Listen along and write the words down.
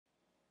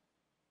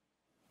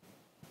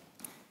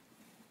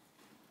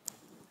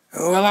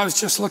Well, I was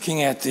just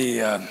looking at the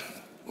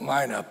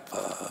lineup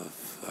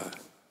of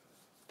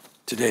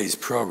today's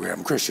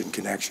program, Christian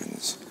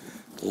Connections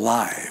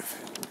Live.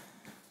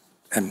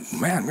 And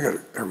man, we got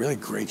a really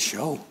great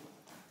show.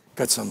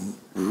 Got some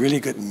really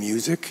good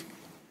music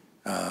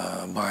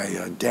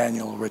by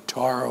Daniel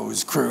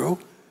Rittaro's crew.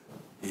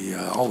 He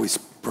always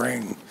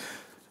brings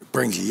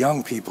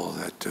young people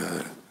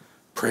that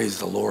praise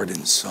the Lord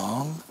in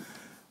song.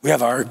 We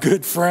have our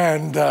good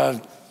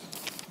friend,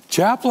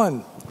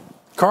 Chaplain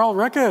Carl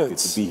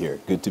Ricketts. Good to be here.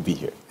 Good to be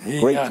here.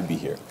 Great to be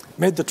here.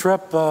 Made the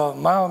trip a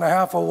mile and a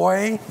half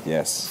away.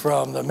 Yes.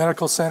 From the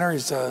medical center.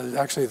 He's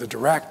actually the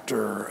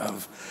director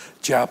of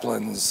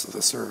chaplains,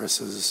 the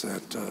services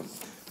at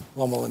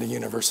Loma Linda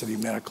University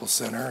Medical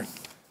Center,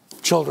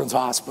 Children's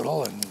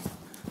Hospital,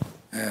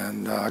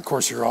 and of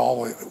course you're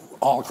all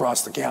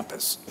across the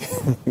campus.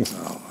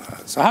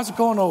 So how's it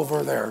going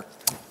over there?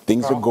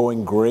 Things are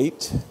going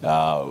great.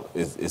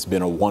 It's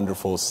been a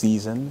wonderful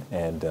season,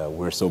 and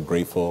we're so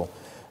grateful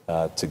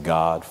to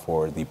God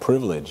for the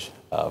privilege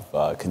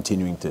of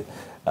continuing to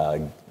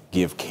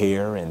give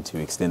care and to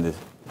extend the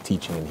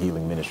teaching and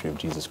healing ministry of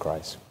Jesus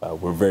Christ.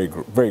 We're very,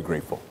 very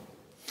grateful.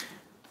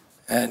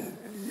 And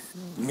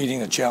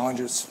meeting the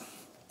challenges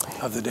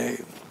of the day?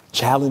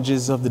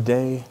 Challenges of the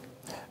day,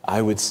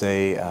 I would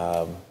say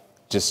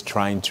just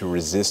trying to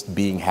resist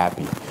being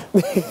happy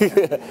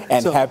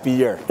and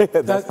happier.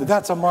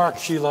 That's a mark,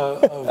 Sheila,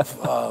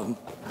 of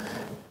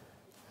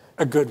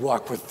a good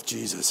walk with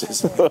Jesus,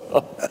 isn't it?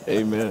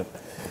 Amen.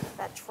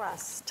 That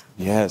trust.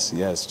 Yes,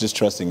 just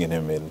trusting in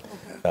Him, and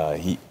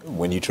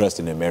when you trust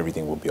in Him,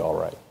 everything will be all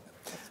right.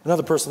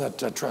 Another person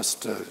that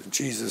trusts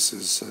Jesus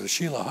is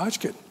Sheila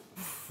Hodgkin,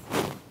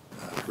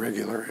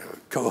 regular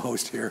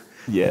co-host here.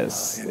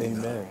 Yes,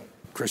 in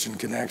Christian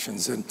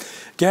Connections. And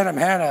Ganem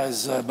Hanna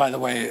is, by the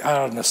way,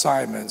 out on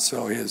assignment,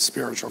 so his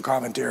spiritual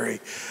commentary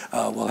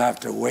will have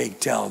to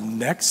wait till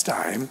next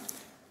time.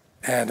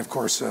 And of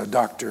course,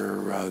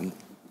 Dr.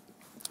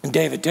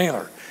 David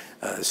Taylor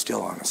is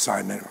still on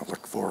assignment. I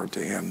look forward to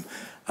him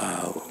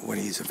when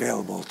he's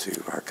available to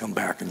come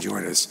back and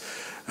join us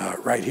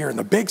right here in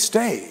the big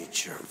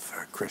stage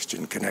of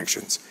Christian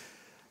Connections.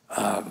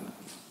 Going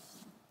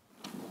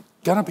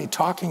to be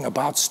talking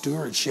about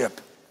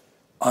stewardship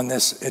on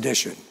this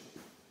edition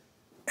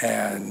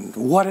and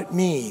what it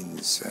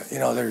means. You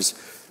know, there's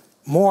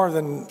more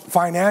than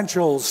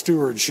financial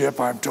stewardship,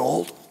 I'm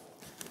told.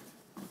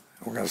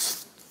 We're going to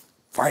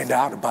find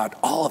out about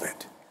all of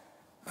it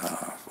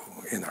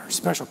in our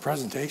special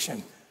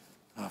presentation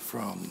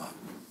from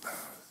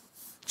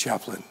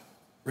Chaplain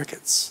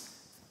Ricketts.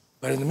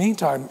 But in the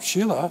meantime,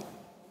 Sheila,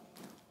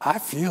 I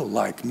feel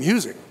like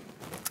music.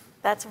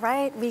 That's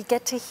right. We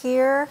get to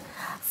hear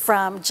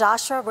from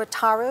Joshua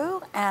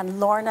Rotaru and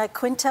Lorna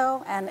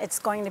Quinto, and it's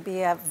going to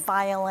be a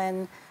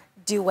violin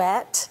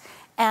duet.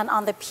 And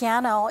on the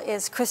piano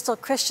is Crystal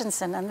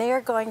Christensen, and they are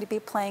going to be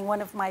playing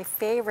one of my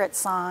favorite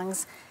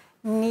songs,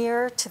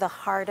 Near to the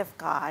Heart of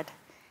God.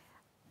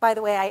 By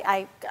the way,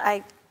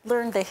 I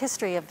learned the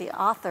history of the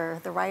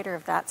author, the writer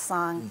of that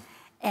song,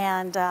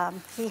 and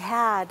he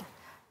had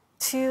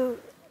two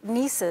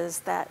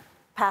nieces that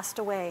passed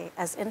away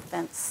as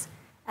infants,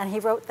 and he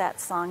wrote that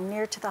song,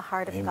 Near to the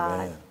Heart of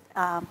God.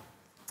 And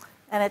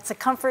it's a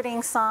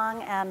comforting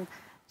song, and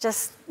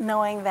just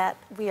knowing that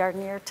we are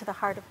near to the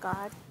heart of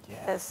God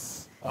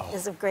is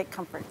of great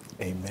comfort.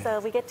 Amen. So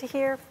we get to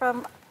hear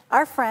from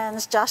our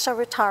friends, Joshua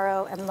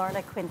Rotaro and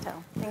Lorna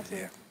Quinto. Thank you.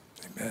 Yeah.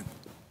 Amen.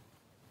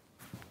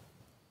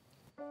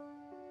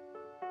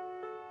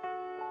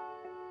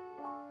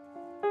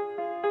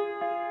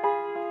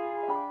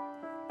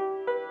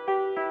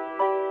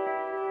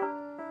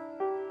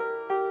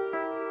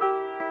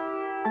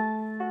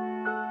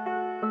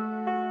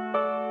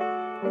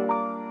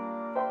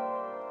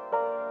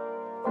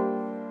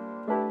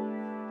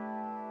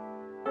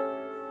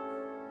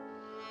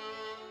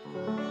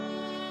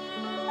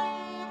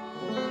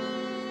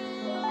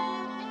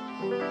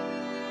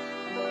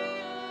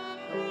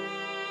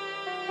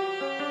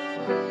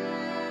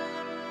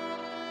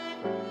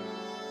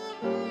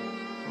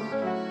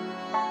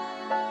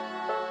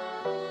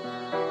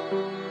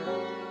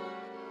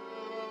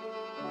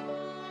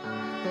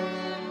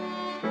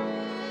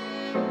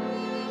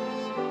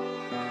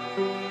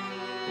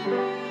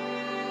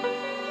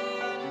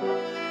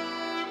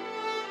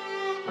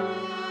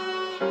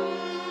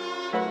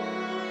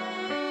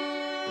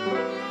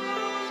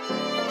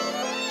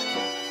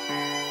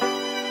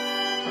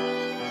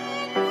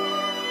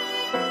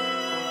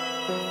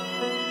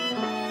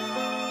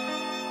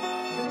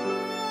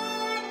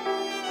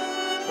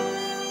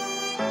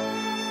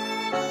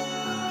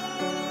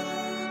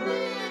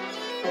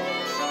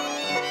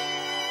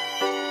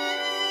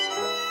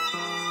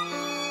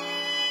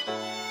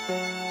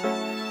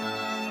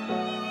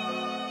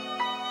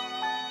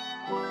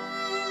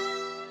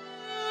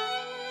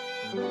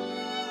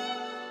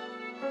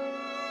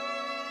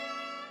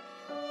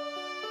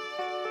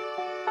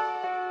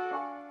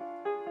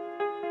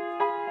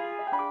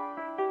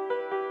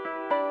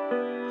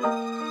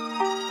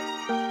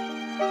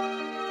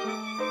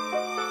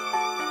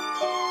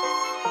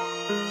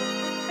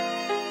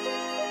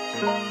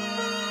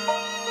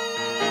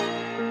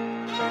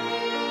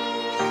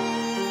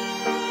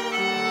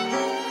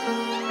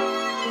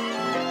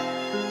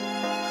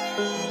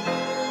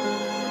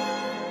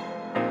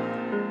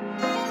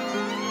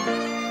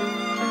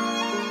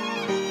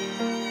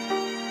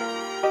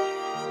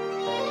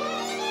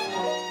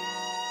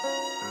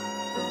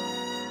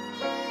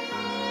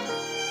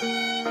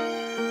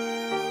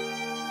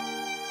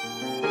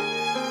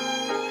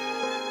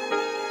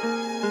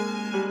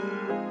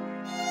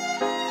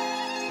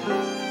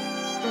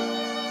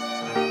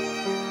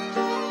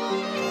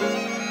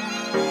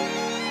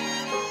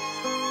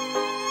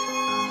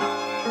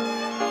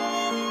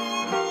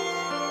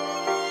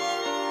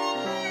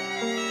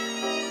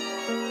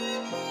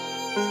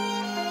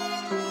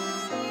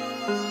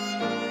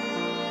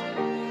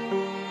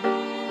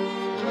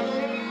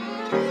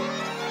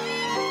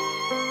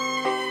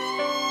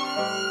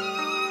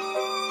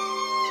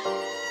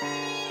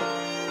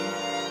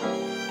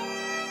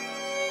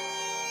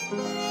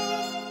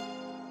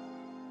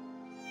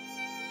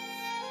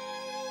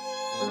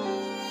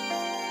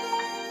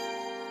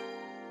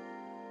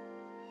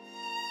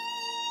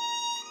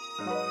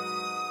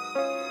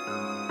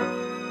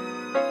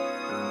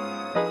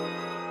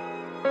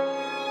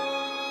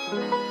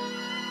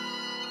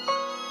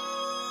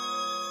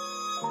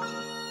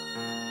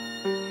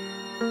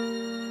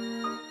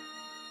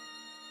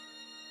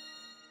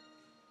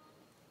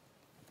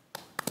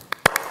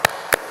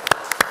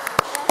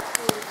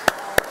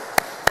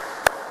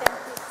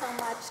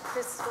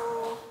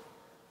 Crystal,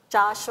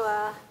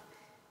 Joshua,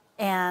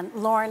 and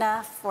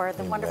Lorna for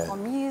the wonderful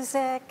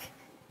music.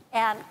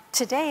 And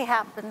today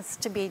happens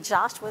to be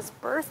Joshua's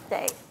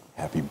birthday.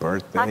 Happy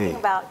birthday. Talking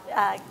about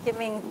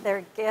giving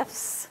their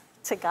gifts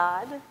to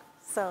God.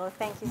 So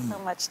thank you so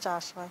much,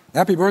 Joshua.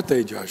 Happy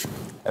birthday, Joshua.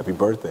 Happy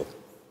birthday.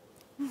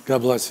 God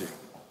bless you.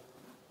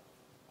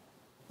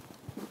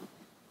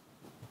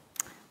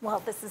 Well,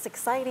 this is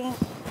exciting.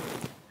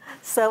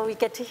 So we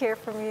get to hear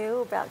from you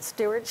about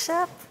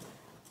stewardship.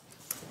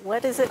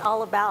 What is it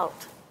all about?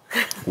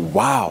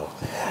 Wow.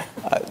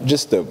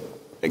 Just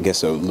I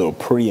guess a little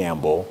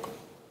preamble.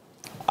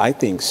 I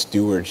think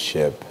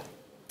stewardship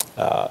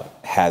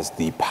has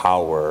the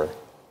power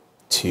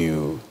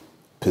to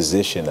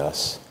position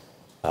us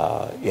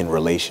in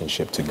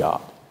relationship to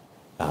God.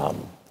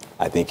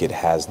 I think it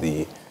has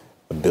the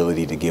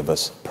ability to give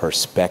us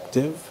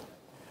perspective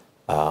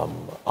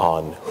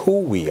on who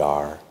we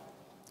are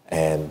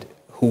and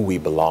who we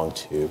belong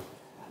to.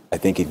 I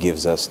think it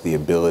gives us the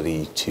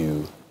ability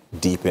to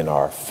deepen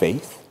our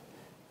faith,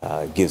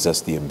 gives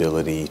us the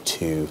ability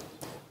to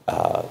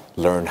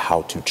learn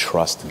how to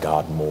trust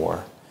God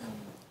more.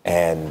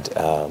 And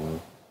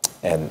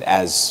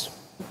as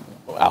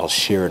I'll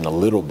share in a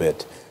little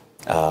bit,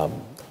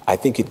 I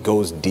think it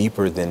goes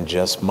deeper than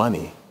just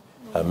money.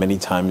 Many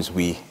times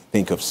we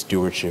think of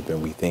stewardship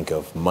and we think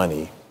of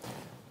money,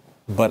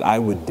 but I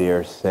would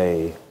dare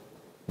say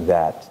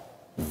that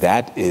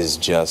that is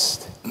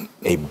just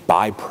a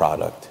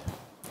byproduct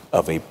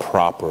of a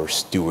proper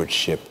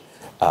stewardship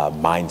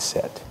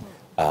mindset.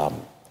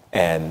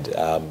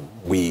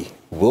 We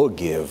will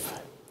give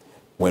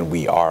when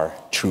we are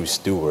true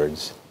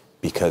stewards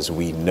because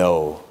we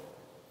know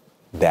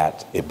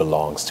that it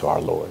belongs to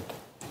our Lord.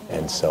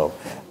 And so,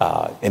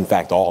 in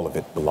fact, all of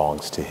it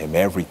belongs to Him.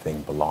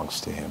 Everything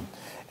belongs to Him.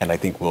 And I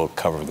think we'll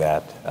cover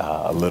that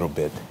a little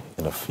bit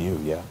in a few,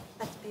 yeah.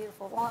 That's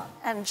beautiful. Well,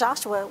 and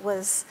Joshua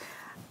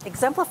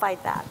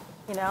exemplified that,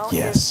 you know.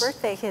 Yes. His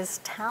birthday, his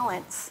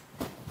talents,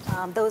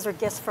 those are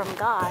gifts from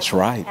God. That's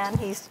right. And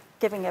he's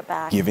giving it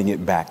back. Giving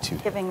it back to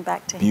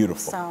Him.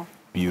 Beautiful. So,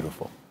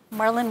 beautiful.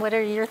 Marlon, what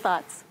are your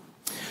thoughts?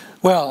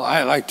 Well,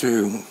 I like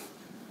to,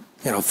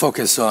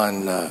 focus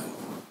on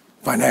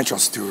financial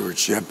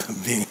stewardship,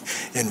 being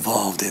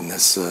involved in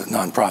this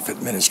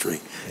nonprofit ministry.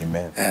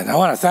 Amen. And I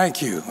want to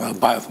thank you,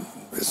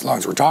 as long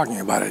as we're talking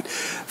about it,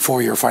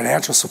 for your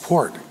financial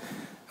support.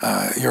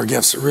 Your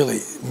gifts really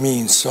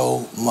mean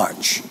so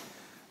much.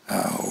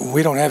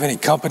 We don't have any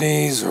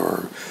companies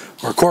or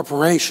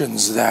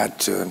corporations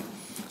that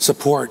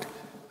support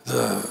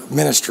the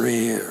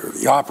ministry or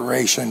the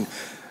operation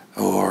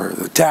or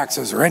the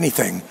taxes or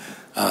anything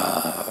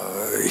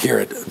here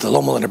at the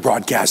Loma Linda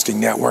Broadcasting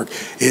Network.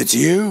 It's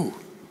you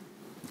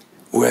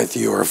with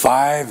your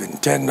 $5 and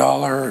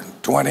 $10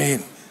 and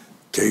 $20.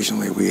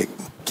 Occasionally we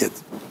get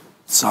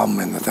some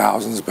in the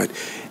thousands, but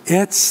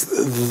it's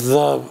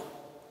the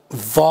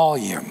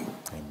volume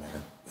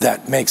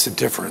that makes a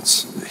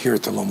difference here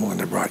at the Loma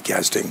Linda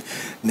Broadcasting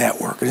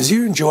Network. And as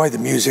you enjoy the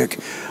music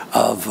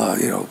of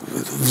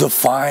the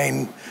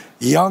fine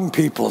young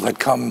people that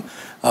come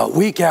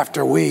week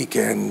after week,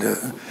 and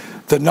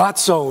the not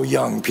so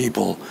young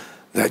people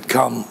that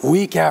come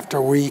week after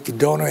week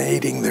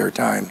donating their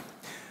time,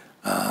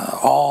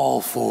 all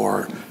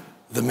for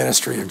the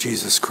ministry of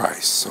Jesus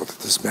Christ, so that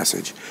this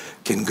message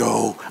can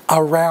go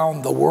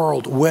around the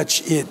world,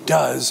 which it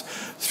does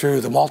through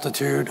the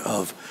multitude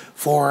of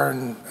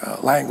foreign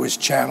language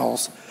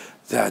channels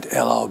that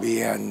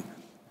LLBN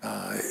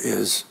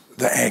is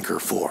the anchor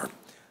for.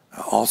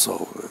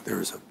 Also,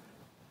 there's a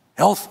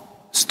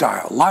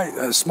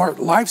smart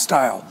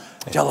lifestyle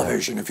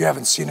television. If you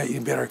haven't seen it,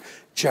 you better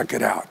check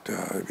it out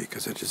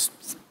because it is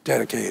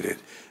dedicated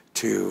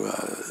to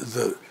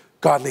the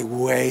godly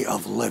way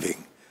of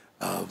living,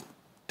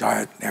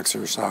 diet and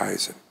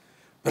exercise.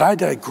 But I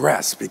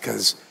digress,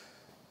 because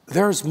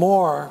there's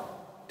more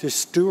to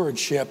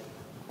stewardship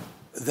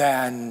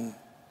than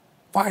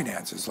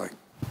finances, like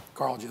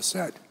Carl just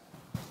said.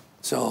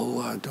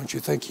 So don't you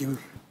think you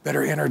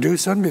better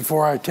introduce him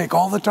before I take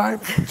all the time?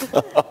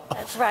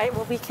 That's right.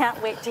 Well, we can't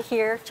wait to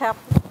hear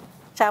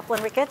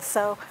Chaplain Ricketts,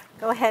 so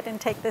go ahead and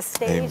take this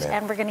stage. Amen.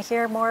 And we're going to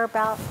hear more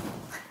about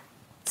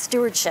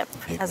stewardship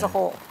as a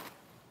whole.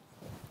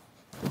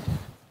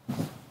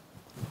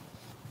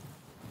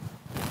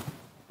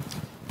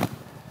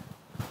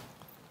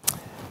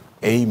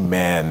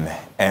 Amen.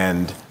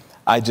 And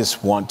I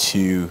just want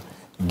to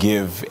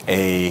give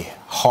a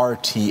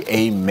hearty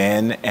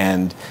amen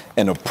and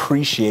an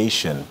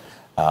appreciation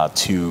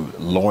to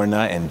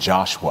Lorna and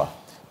Joshua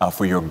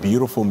for your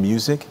beautiful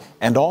music,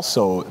 and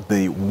also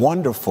the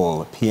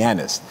wonderful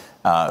pianist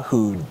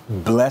who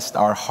blessed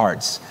our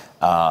hearts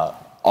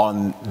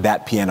on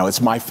that piano. It's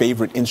my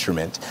favorite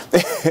instrument.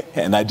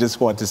 And I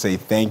just want to say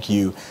thank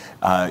you.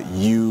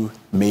 You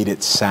made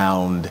it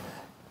sound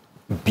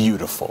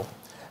beautiful.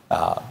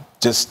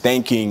 Just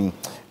thanking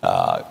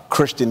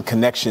Christian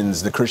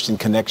Connections, the Christian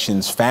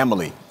Connections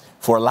family,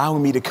 for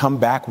allowing me to come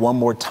back one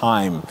more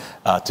time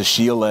to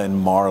Sheila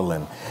and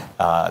Marlon,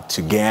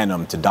 to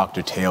Ganem, to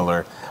Dr.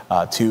 Taylor,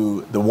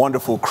 to the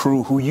wonderful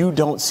crew who you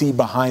don't see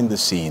behind the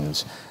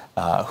scenes,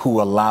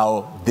 who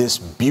allow this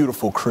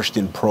beautiful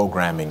Christian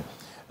programming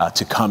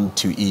to come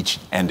to each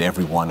and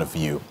every one of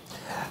you.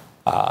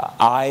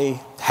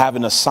 I have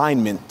an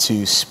assignment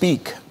to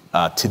speak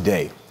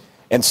today.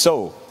 And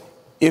so,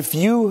 if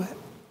you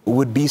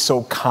would be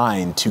so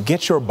kind to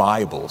get your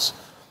Bibles,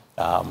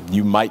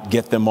 you might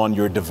get them on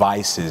your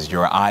devices,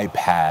 your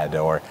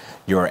iPad or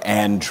your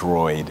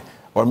Android,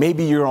 or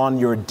maybe you're on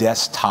your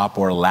desktop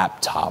or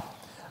laptop.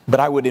 But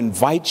I would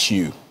invite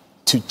you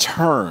to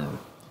turn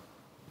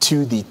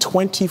to the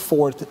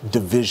 24th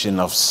division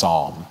of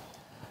Psalm,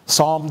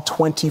 Psalm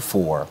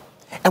 24.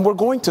 And we're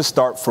going to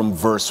start from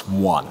verse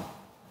 1.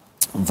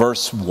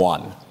 Verse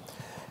 1.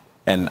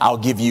 And I'll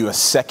give you a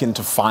second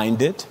to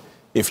find it.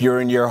 If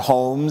you're in your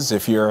homes,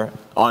 if you're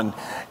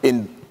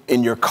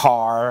in your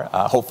car,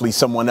 hopefully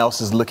someone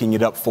else is looking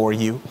it up for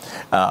you.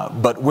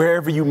 But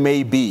wherever you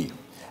may be,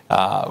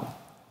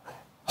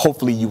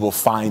 hopefully you will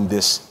find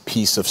this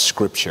piece of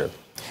scripture.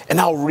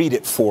 And I'll read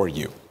it for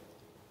you.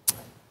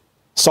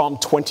 Psalm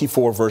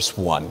 24, verse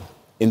 1,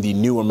 in the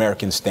New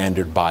American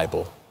Standard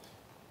Bible.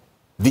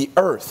 The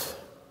earth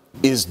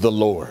is the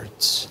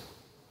Lord's,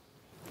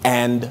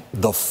 and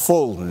the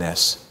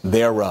fullness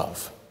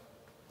thereof,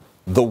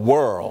 the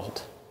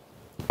world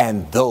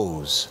and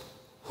those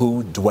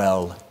who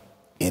dwell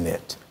in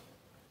it.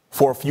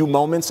 For a few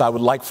moments, I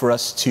would like for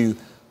us to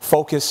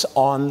focus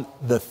on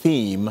the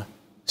theme,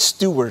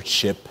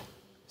 Stewardship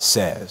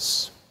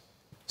Says.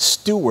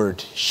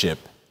 Stewardship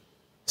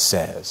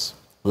Says.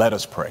 Let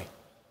us pray.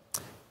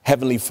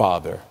 Heavenly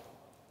Father,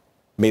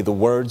 may the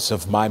words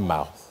of my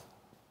mouth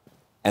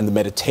and the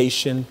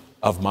meditation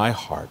of my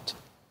heart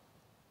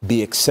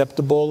be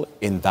acceptable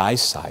in thy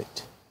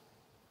sight,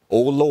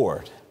 O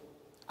Lord,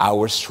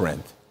 our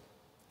strength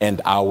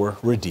and our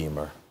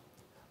Redeemer.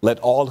 Let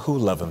all who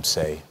love him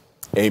say,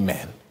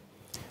 amen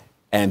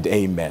and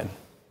amen.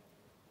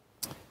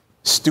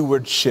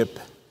 Stewardship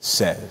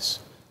says,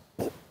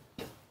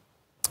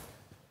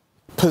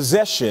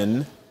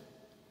 possession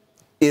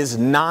is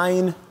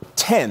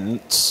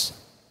 9/10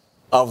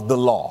 of the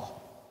law.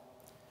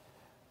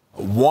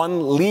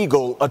 One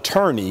legal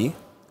attorney,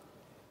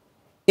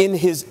 in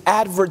his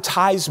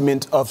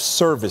advertisement of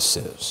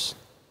services,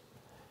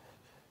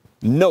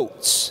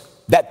 notes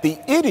that the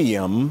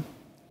idiom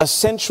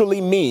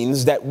essentially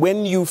means that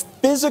when you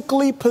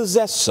physically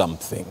possess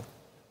something,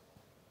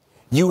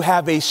 you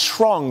have a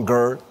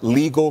stronger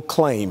legal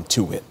claim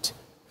to it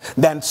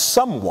than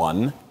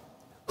someone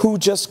who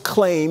just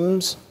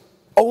claims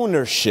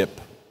ownership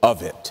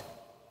of it.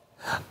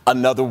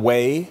 Another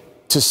way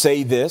to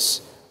say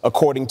this,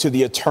 according to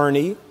the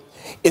attorney,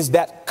 is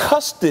that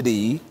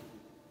custody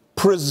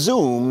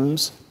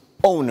presumes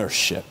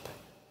ownership.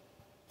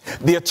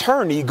 The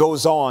attorney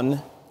goes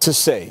on to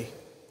say,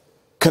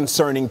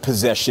 concerning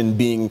possession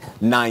being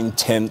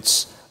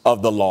 9/10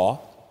 of the law,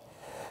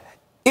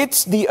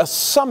 it's the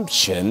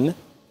assumption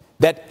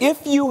that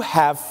if you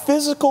have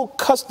physical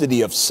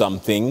custody of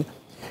something,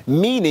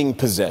 meaning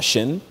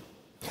possession,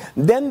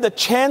 then the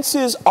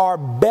chances are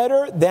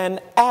better than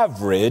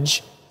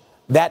average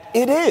that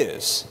it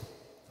is,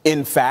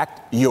 in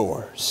fact,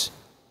 yours.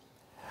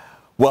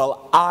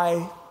 Well,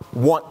 I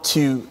want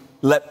to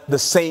let the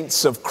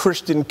saints of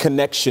Christian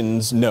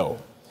Connections know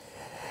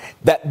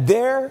that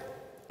there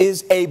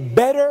is a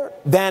better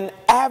than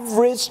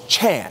average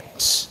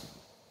chance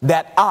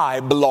that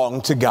I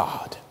belong to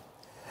God.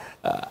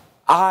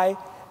 I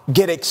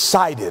get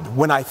excited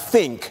when I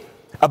think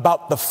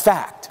about the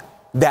fact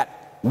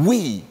that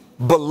we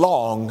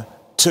belong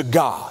to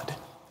God.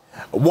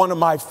 One of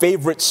my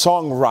favorite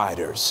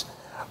songwriters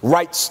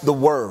writes the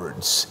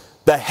words,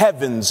 "The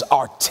heavens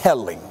are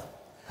telling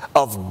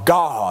of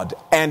God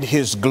and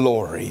his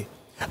glory.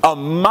 A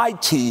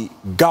mighty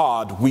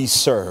God we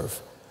serve.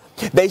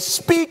 They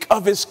speak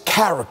of his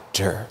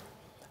character,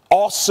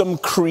 awesome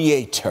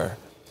creator.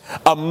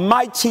 A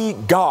mighty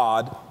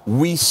God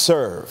we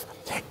serve.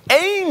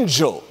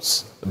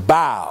 Angels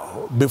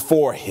bow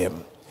before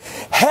him.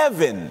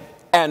 Heaven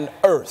and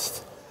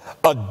earth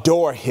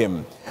adore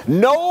him.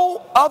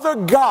 No other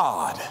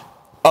God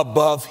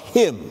above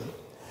him.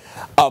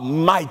 A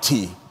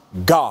mighty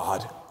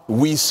God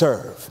we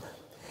serve."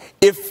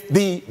 If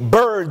the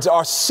birds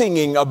are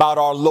singing about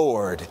our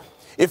Lord,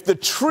 if the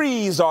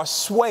trees are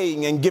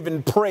swaying and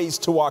giving praise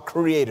to our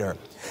Creator,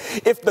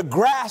 if the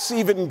grass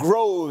even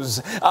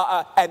grows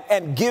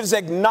and gives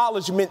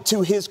acknowledgement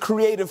to his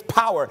creative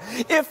power,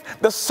 if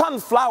the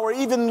sunflower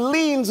even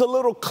leans a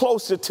little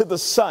closer to the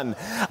sun,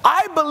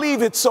 I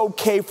believe it's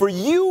okay for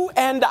you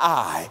and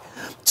I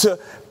to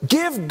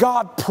give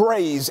God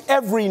praise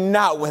every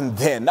now and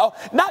then. Oh,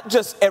 not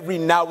just every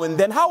now and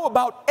then. How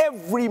about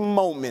every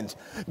moment?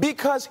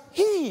 Because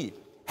he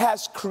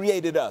has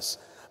created us.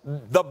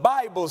 The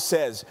Bible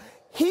says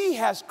he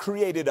has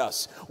created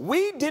us.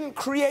 We didn't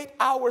create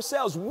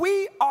ourselves.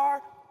 We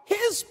are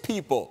his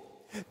people.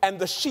 and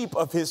the sheep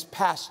of his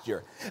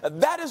pasture.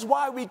 That is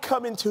why we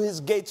come into his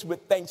gates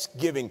with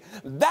thanksgiving.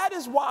 That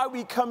is why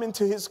we come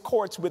into his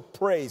courts with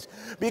praise,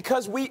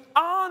 because we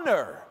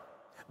honor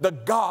the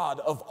God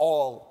of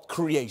all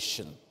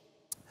creation.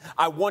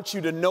 I want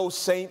you to know,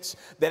 saints,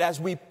 that as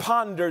we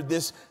ponder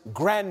this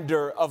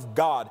grandeur of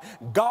God,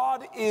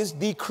 God is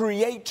the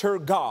creator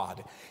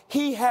God.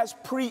 He has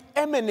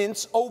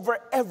preeminence over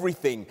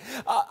everything.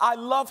 I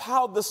love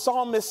how the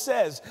psalmist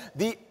says,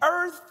 the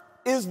earth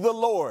is the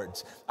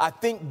Lord's. I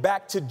think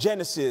back to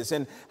Genesis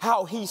and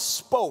how he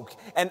spoke,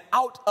 and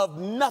out of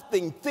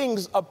nothing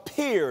things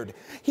appeared.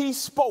 He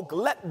spoke,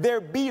 let there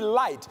be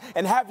light.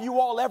 And have you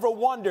all ever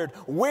wondered,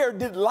 where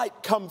did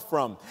light come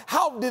from?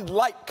 How did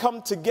light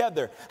come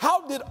together?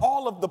 How did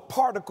all of the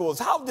particles,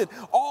 how did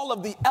all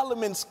of the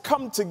elements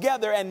come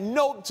together and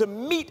know to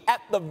meet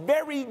at the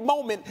very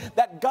moment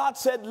that God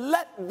said,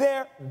 let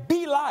there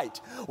be light?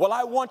 Well,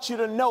 I want you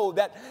to know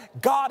that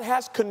God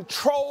has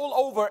control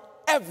over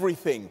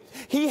everything.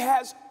 He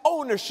has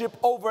ownership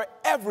over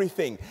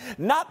everything.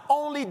 Not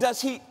only does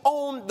he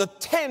own the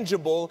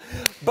tangible,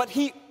 but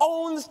he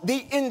owns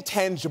the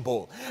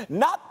intangible.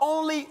 Not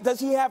only does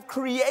he have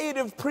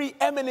creative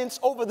preeminence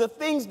over the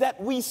things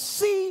that we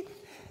see,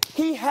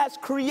 he has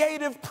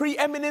creative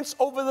preeminence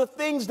over the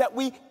things that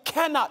we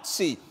cannot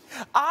see.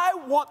 I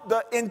want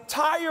the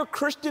entire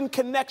Christian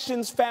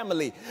Connections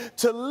family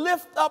to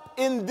lift up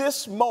in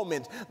this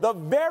moment the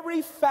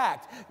very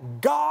fact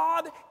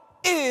God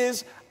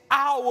is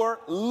our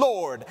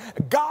Lord.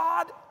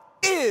 God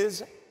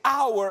is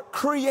our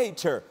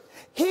creator.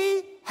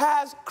 He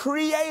has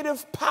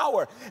creative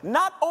power.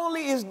 Not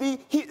only is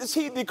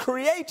he the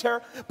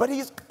creator, but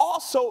he's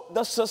also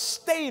the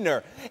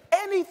sustainer.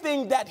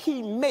 Anything that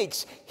he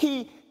makes,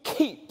 he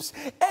keeps.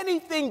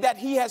 Anything that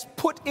he has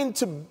put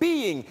into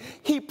being,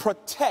 he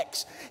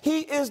protects. He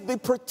is the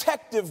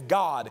protective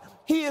God.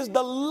 He is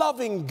the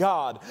loving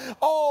God.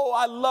 Oh,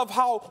 I love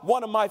how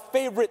one of my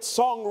favorite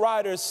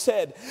songwriters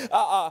said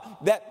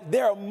that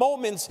there are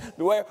moments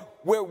where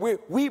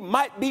we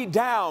might be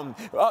down.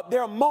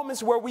 There are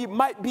moments where we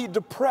might be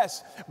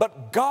depressed,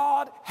 but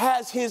God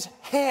has his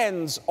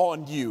hands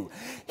on you.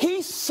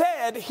 He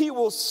said he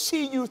will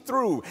see you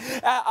through.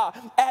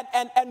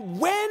 And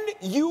when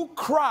you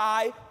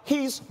cry,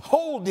 he's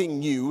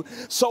holding you.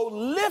 So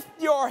lift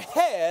your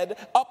head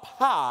up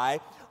high,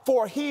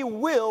 for he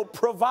will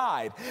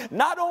provide.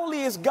 Not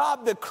only is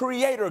God the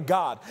creator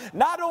God,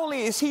 not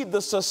only is he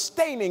the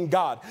sustaining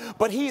God,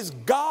 but he's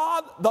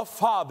God the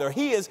Father.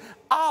 He is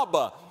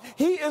Abba.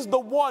 He is the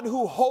one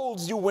who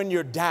holds you when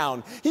you're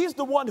down. He's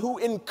the one who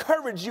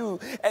encourages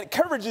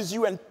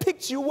you and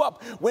picks you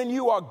up when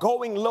you are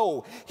going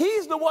low.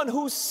 He's the one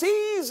who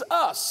sees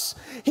us.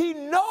 He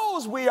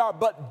knows we are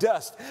but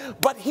dust,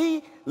 but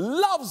he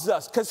loves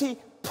us because he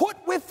put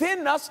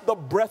within us the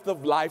breath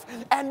of life,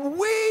 and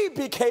we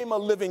became a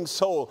living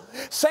soul.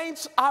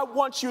 Saints, I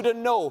want you to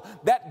know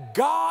that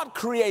God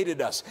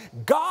created us.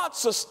 God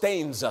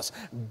sustains us.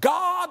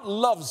 God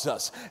loves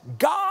us.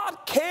 God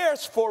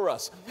cares for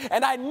us.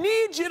 And I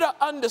need you to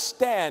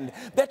understand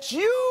that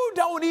you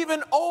don't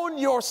even own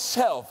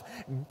yourself.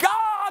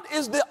 God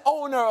is the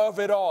owner of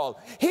it all.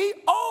 He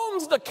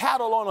owns the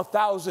cattle on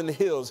 1,000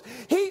 hills.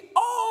 He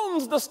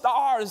owns the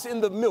stars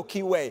in the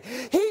Milky Way.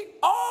 He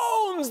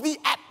owns the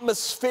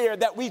atmosphere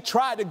that we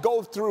try to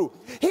go through.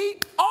 He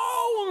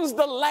owns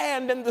the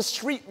land and the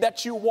street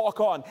that you walk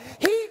on.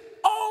 He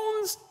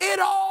owns it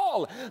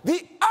all.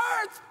 The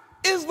earth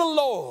is the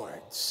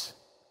Lord's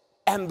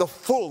and the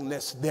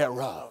fullness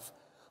thereof,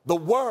 the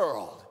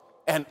world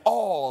and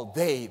all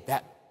they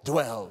that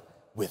dwell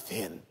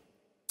within.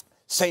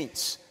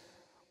 Saints,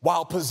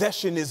 while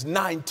possession is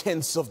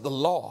 9/10 of the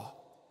law,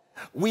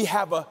 we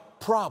have a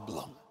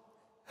problem.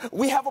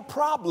 We have a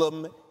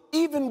problem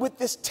even with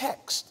this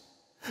text,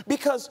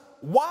 because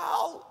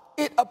while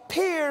it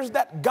appears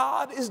that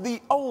God is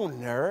the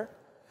owner,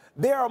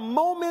 there are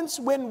moments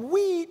when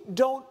we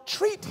don't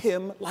treat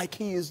him like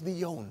he is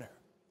the owner.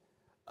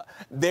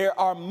 There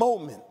are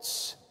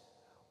moments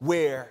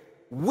where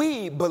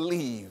we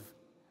believe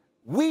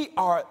we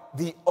are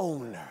the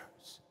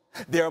owners.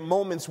 There are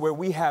moments where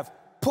we have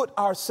put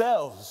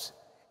ourselves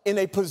in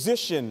a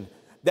position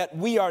that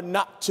we are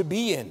not to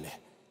be in.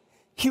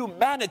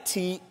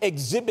 Humanity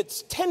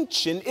exhibits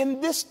tension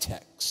in this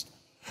text.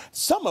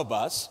 Some of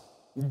us,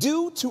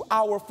 due to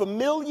our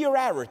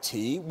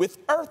familiarity with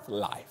earth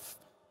life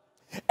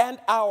and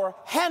our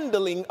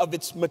handling of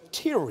its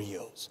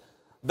materials,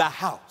 the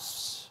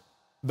house,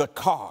 the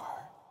car,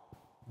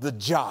 the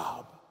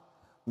job,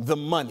 the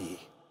money,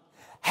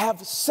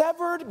 have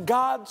severed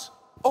God's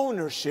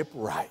ownership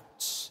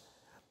rights.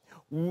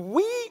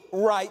 We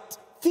write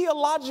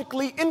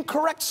theologically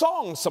incorrect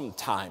songs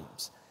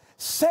sometimes,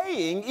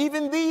 saying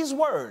even these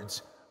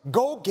words,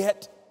 go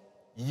get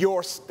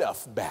your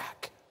stuff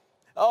back.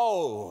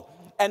 Oh,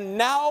 and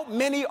now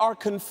many are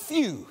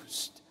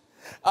confused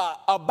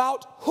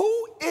about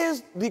who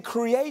is the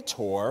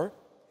creator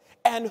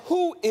and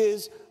who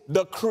is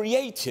the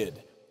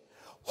created.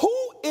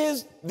 Who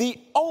is the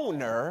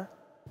owner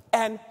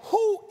and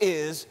who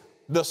is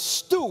the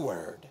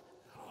steward?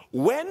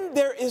 When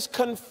there is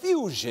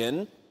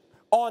confusion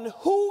on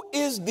who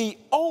is the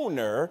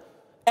owner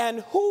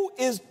and who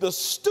is the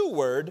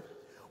steward,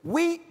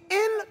 we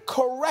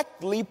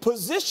incorrectly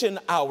position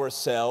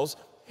ourselves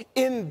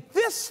in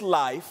this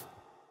life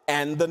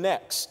and the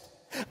next.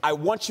 I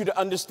want you to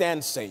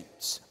understand,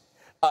 saints,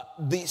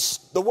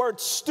 the word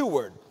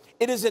steward,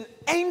 it is an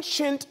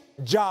ancient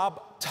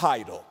job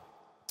title.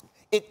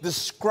 It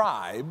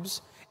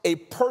describes a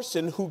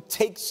person who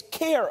takes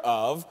care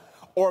of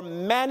or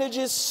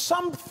manages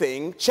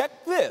something.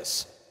 Check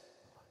this.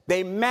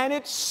 They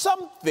manage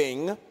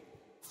something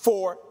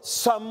for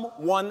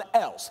someone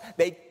else.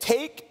 They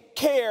take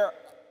care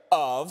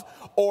of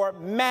or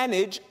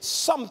manage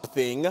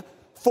something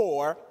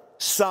for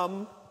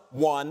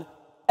someone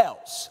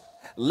else.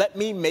 Let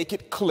me make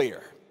it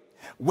clear.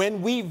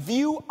 When we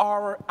view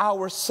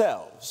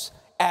ourselves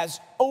as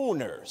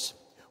owners,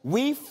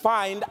 we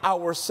find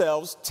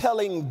ourselves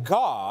telling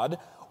God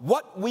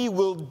what we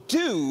will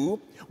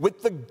do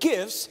with the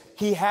gifts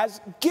he has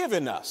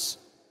given us.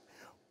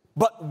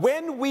 But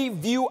when we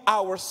view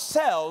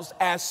ourselves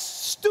as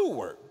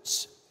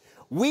stewards,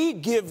 we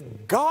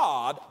give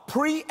God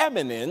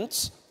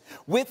preeminence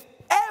with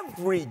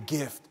every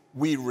gift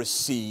we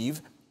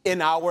receive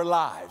in our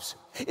lives.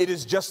 It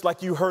is just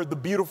like you heard the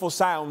beautiful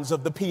sounds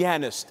of the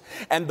pianist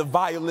and the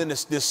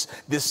violinist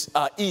this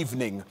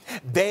evening.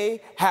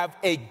 They have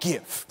a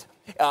gift.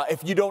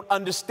 If you don't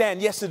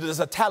understand, yes, it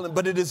is a talent,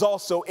 but it is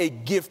also a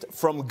gift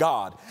from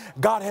God.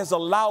 God has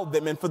allowed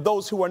them. And for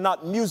those who are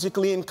not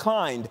musically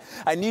inclined,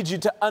 I need you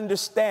to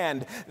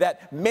understand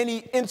that many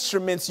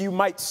instruments, you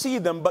might see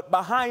them, but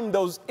behind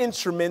those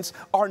instruments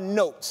are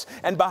notes.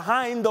 And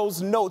behind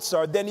those notes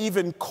are then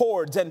even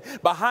chords. And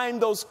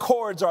behind those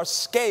chords are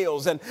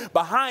scales. And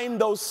behind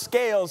those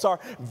scales are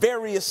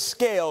various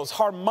scales,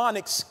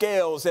 harmonic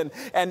scales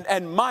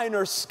and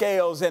minor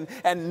scales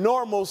and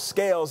normal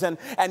scales. And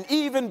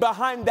even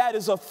behind that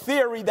is a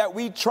theory that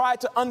we try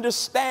to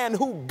understand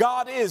who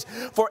God is.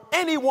 For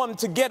anyone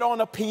to get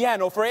on a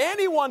piano, for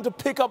anyone to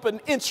pick up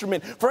an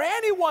instrument, for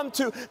anyone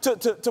to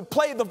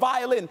play the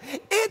violin,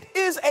 it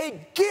is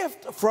a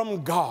gift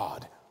from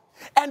God.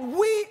 And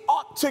we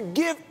ought to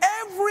give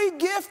every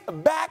gift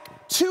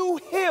back to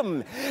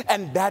him.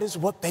 And that is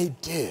what they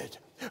did.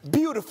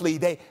 Beautifully,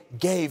 they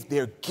gave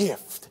their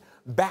gift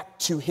back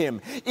to him.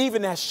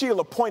 Even as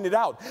Sheila pointed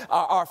out,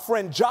 our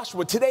friend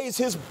Joshua, today is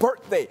his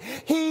birthday.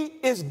 He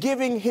is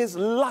giving his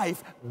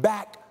life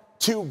back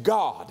to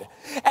God.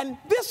 And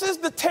this is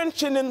the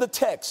tension in the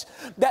text,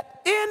 that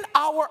in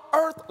our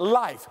earth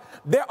life,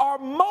 there are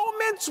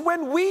moments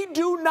when we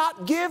do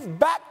not give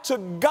back to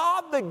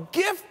God the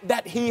gift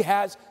that he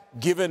has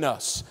given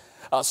us.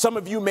 Some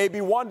of you may be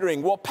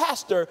wondering, well,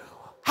 Pastor,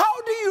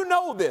 how do you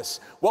know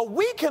this? Well,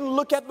 we can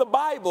look at the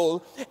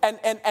Bible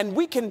and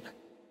we can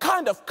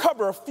kind of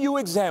cover a few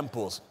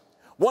examples.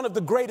 One of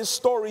the greatest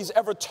stories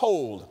ever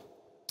told.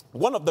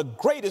 One of the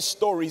greatest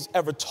stories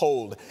ever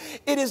told.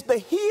 It is the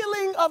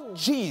healing of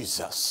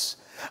Jesus.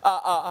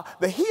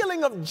 The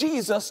healing of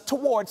Jesus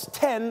towards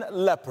 10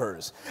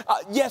 lepers.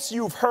 Yes,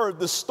 you've heard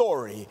the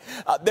story.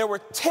 There were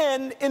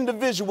 10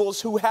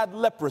 individuals who had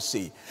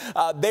leprosy.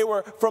 They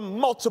were from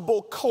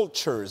multiple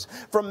cultures,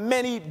 from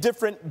many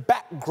different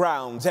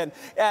backgrounds.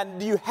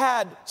 And you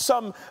had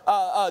some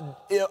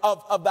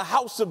of the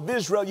house of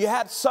Israel. You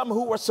had some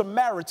who were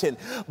Samaritan.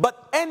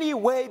 But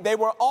anyway, they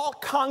were all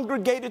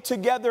congregated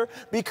together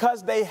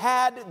because they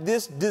had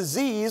this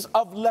disease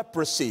of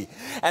leprosy.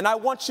 And I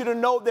want you to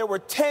know there were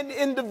 10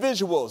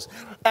 individuals,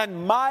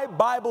 and my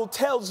Bible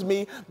tells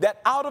me that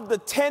out of the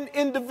 10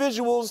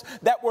 individuals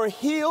that were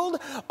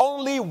healed,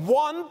 only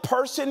one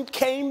person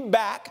came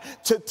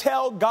back to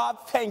tell God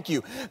thank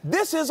you.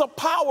 This is a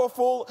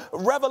powerful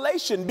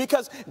revelation,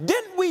 because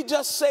didn't we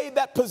just say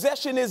that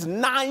possession is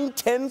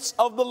 9/10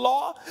 of the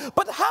law?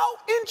 But how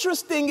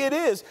interesting it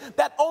is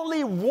that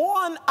only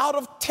 1 out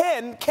of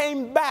 10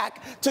 came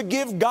back to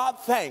give God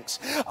thanks.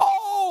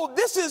 Oh,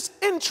 this is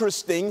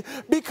interesting,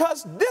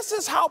 because this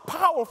is how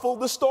powerful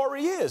the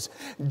story is.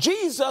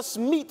 Jesus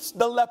meets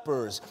the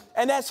lepers,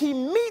 and as he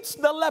meets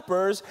the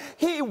lepers,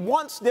 he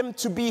wants them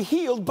to be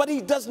healed, but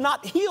he does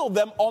not heal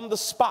them on the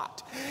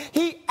spot.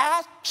 He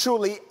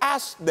actually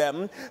asks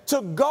them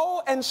to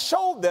go and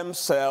show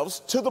themselves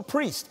to the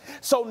priest.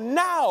 So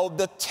now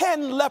the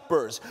 10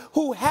 lepers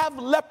who have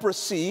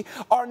leprosy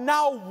are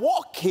now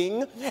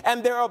walking,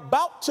 and they're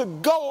about to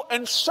go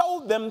and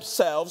show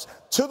themselves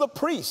to the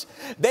priest.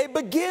 They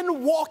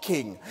begin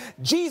walking.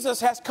 Jesus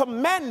has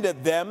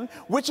commanded them,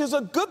 which is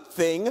a good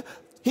thing.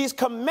 He's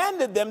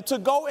commanded them to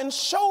go and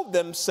show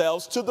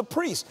themselves to the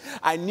priest.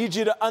 I need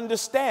you to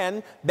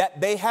understand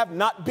that they have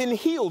not been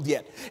healed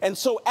yet. And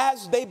so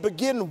as they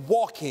begin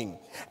walking,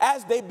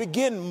 as they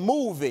begin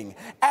moving,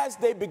 as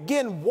they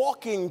begin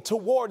walking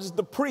towards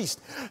the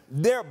priest,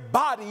 their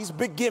bodies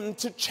begin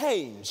to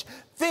change.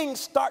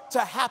 Things start to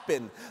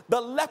happen. The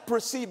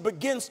leprosy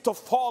begins to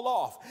fall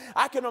off.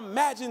 I can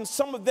imagine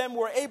some of them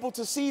were able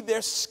to see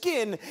their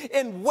skin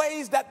in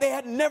ways that they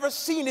had never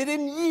seen it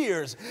in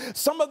years.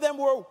 Some of them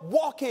were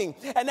walking,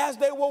 and as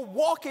they were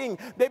walking,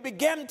 they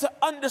began to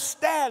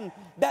understand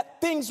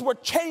that things were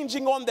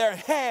changing on their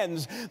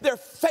hands. Their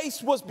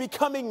face was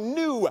becoming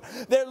new.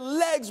 Their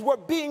legs were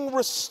being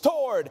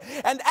restored.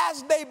 And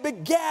as they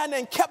began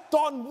and kept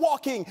on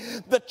walking,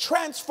 the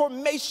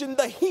transformation,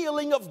 the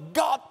healing of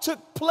God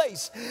took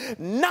place.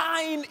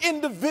 9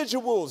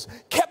 individuals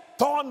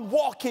kept on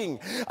walking.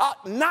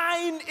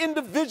 9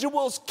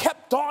 individuals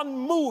kept on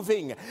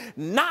moving.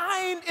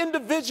 9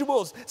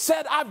 individuals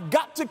said, I've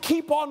got to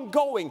keep on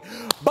going.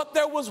 But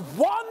there was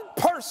one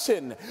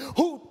person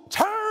who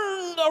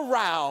turned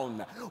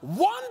around.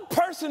 One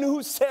person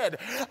who said,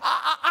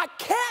 I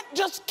can't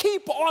just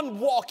keep on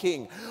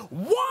walking.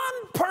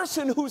 One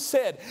person who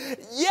said,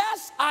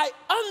 yes, I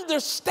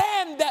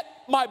understand that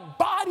my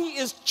body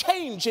is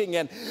changing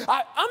and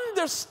I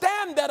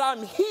understand that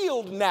I'm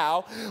healed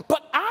now,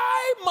 but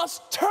I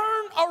must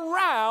turn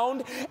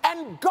around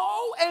and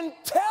go and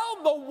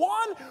tell the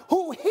one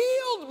who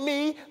healed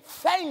me,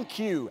 thank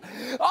you.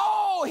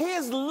 Oh,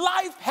 his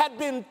life had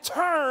been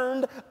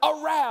turned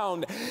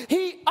around.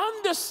 He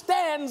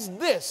understands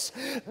this,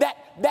 that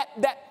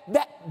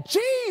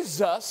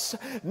Jesus,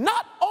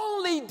 not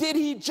only did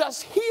he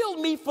just heal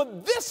me for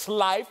this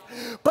life,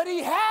 but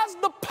he has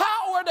the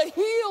power to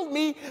heal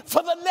me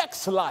for the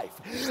next life.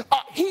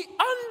 He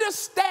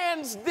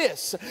understands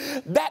this,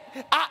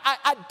 that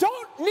I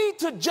don't need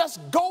to just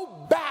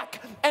go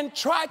back and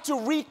try to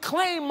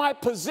reclaim my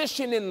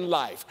position in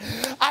life.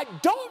 I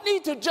don't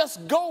need to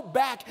just go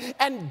back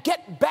and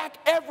get back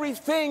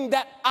everything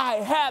that I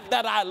had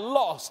that I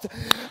lost.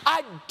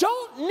 I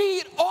don't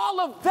need all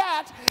of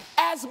that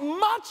as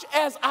much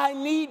as I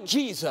need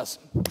Jesus.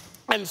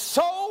 And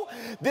so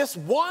this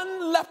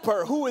one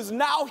leper who is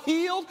now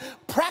healed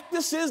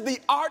practices the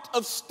art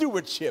of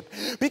stewardship,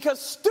 because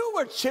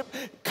stewardship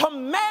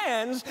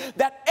commands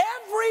that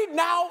every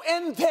now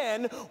and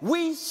then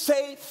we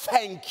say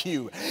thank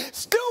you.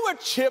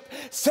 Stewardship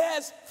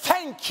says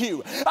thank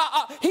you.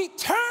 He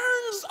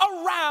turns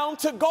around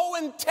to go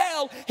and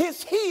tell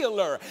his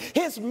healer,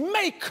 his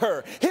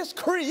maker, his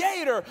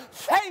creator,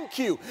 thank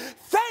you.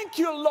 Thank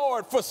you,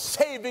 Lord, for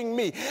saving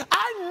me.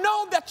 I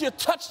know that you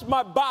touched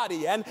my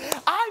body, and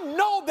I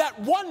know that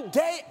one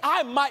day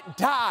I might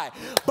die,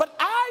 but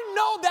I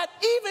know that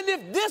even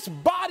if this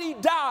body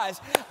dies,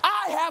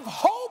 I have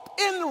hope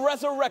in the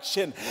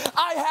resurrection.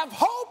 I have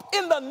hope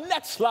in the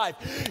next life.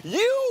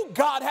 You,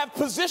 God, have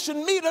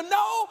positioned me to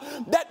know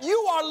that you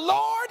are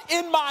Lord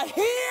in my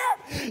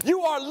here,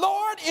 you are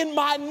Lord in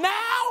my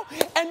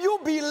now, and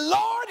you'll be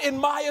Lord in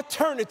my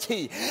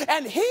eternity.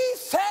 And he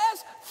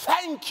says,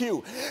 thank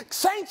you.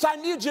 Saints, I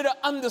need you to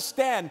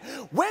understand,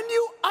 when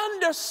you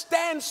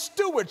understand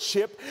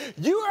stewardship,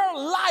 your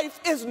life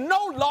is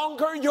no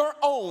longer your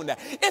own.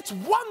 It's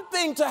one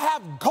thing to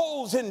have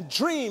goals and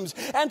dreams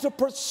and to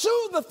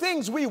pursue the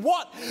things we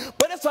want,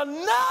 but it's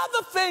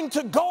another thing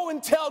to go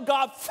and tell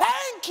God,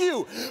 thank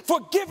you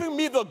for giving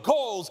me the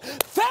goals.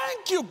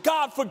 Thank you,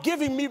 God, for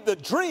giving me the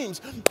dreams.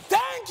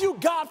 Thank you,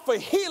 God, for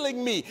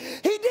healing me.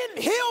 He didn't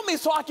heal me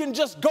so I can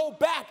just go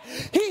back.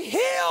 He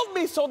healed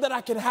me so that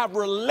I can have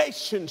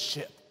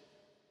relationship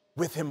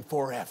with him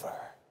forever.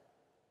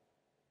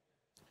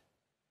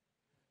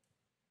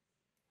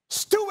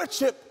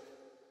 Stewardship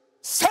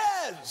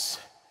says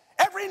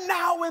every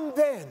now and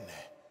then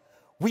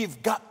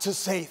we've got to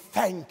say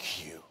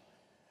thank you.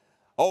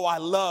 Oh, I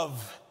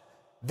love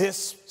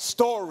this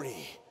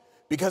story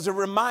because it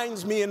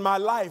reminds me in my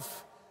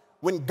life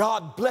when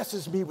God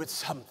blesses me with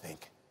something,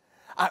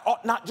 I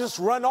ought not just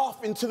run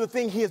off into the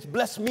thing he has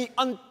blessed me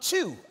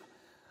unto,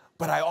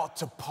 but I ought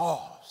to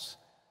pause,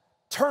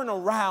 turn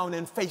around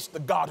and face the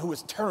God who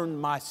has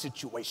turned my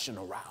situation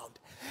around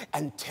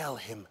and tell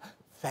him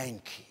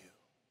thank you.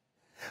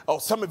 Oh,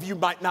 some of you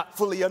might not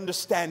fully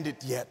understand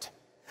it yet,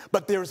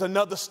 but there's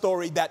another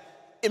story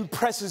that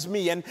impresses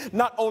me, and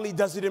not only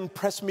does it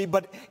impress me,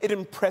 but it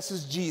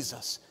impresses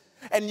Jesus.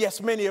 And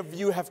yes, many of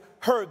you have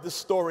heard the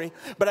story,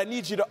 but I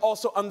need you to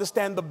also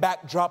understand the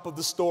backdrop of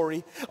the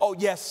story. Oh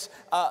yes,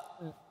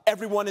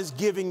 everyone is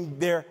giving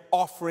their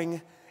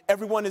offering,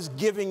 everyone is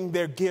giving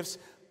their gifts,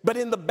 but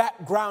in the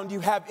background you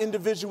have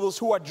individuals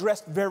who are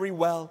dressed very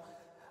well.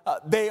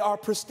 They are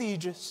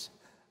prestigious,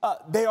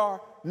 they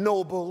are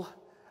noble,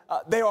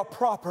 they are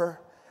proper,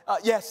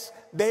 yes,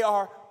 they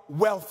are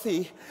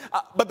wealthy,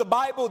 but the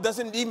Bible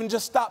doesn't even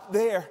just stop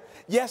there.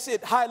 Yes,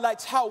 it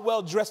highlights how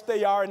well dressed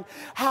they are and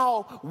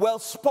how well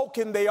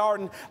spoken they are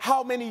and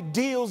how many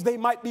deals they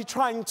might be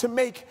trying to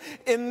make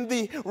in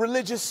the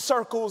religious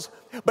circles,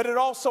 but it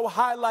also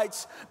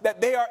highlights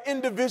that they are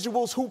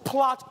individuals who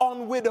plot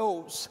on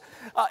widows.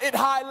 It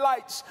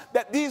highlights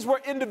that these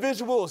were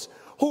individuals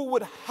who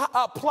would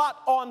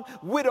plot on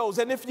widows.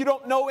 And if you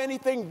don't know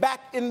anything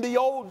back in the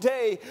old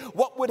day,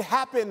 what would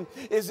happen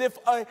is if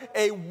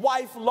a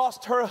wife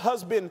lost her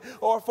husband,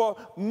 or if a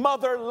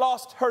mother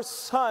lost her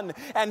son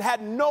and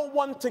had no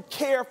one to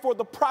care for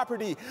the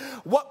property,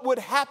 what would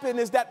happen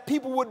is that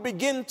people would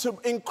begin to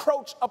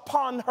encroach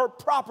upon her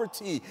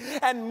property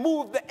and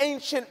move the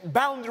ancient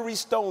boundary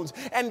stones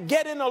and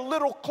get in a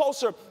little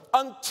closer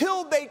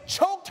until they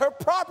choked her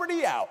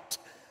property out.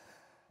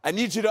 I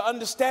need you to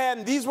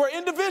understand, these were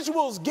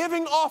individuals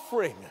giving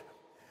offering.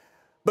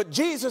 But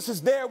Jesus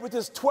is there with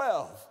his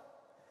 12.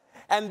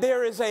 And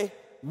there is a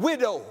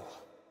widow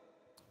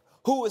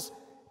who is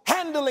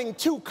handling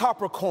 2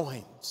 copper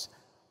coins.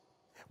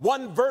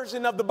 One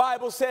version of the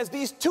Bible says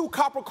these 2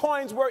 copper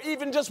coins were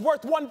even just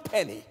worth 1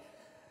 penny.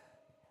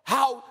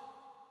 How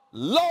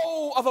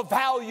low of a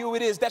value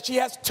it is that she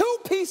has 2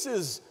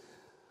 pieces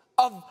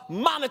of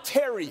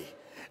monetary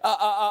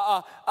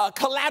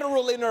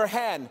collateral in her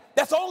hand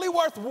that's only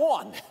worth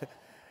 1.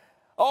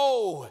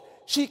 Oh,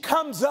 she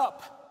comes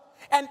up,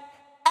 and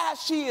as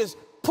she is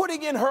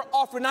putting in her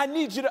offering, I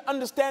need you to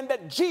understand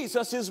that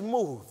Jesus is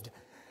moved.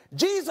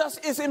 Jesus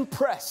is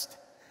impressed.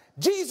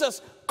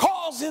 Jesus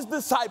calls his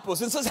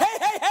disciples and says,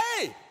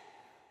 hey,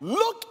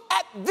 look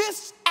at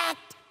this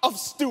act of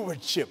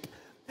stewardship.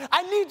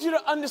 I need you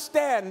to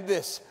understand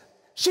this.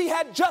 She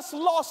had just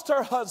lost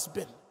her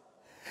husband.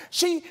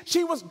 She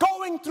was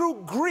going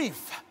through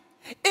grief.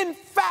 In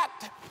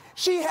fact,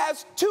 she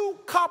has 2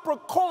 copper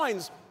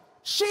coins.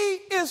 She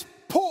is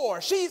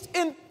poor. She's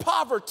in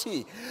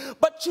poverty.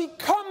 But she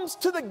comes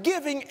to the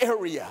giving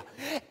area.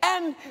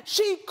 And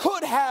she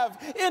could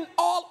have, in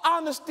all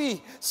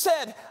honesty,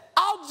 said,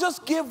 I'll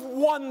just give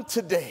 1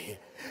 today.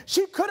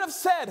 She could have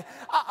said,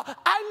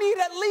 I need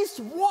at least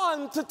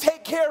 1 to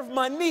take care of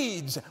my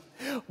needs.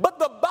 But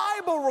the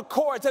Bible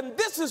records, and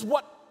this is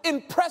what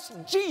impressed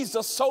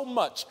Jesus so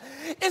much,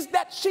 is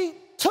that she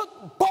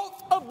took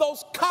both of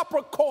those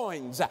copper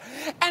coins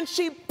and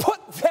she put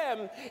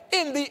them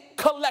in the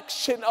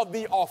collection of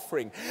the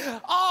offering.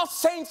 Oh,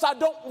 saints, I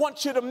don't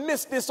want you to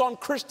miss this on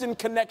Christian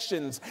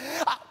Connections.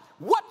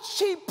 What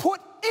she put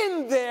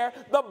in there,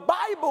 the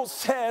Bible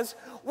says,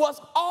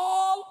 was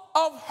all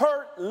of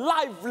her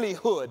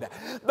livelihood.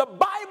 The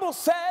Bible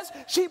says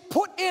she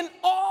put in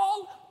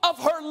all of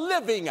her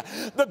living.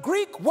 The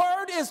Greek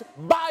word is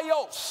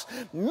bios,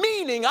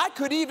 meaning, I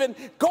could even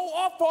go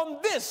off on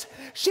this,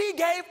 she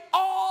gave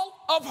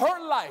all of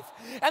her life.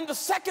 And the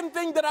second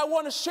thing that I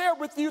want to share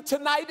with you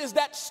tonight is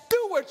that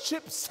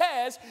stewardship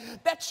says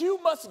that you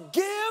must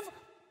give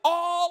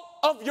all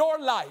of your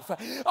life.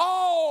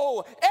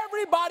 Oh,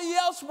 everybody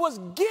else was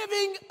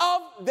giving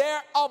of their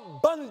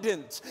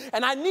abundance.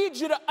 And I need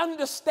you to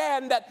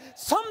understand that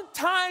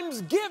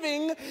sometimes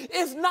giving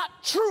is not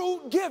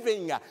true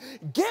giving.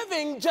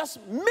 Giving just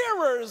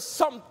mirrors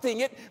something.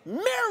 It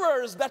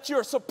mirrors that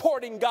you're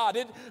supporting God.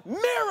 It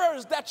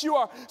mirrors that you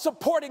are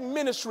supporting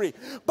ministry.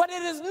 But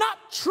it is not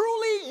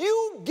truly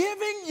you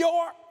giving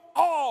your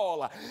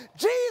all.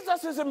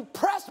 Jesus is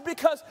impressed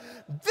because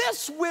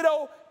this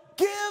widow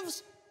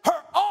gives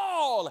her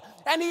all,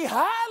 and he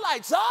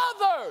highlights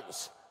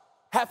others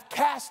have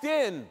cast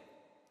in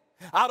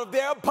out of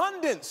their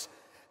abundance.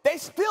 They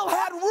still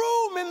had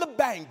room in the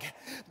bank.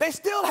 They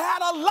still had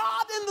a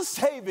lot in the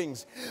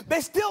savings. They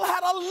still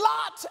had a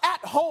lot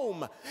at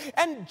home.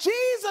 And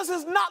Jesus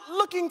is not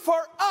looking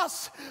for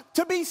us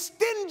to be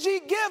stingy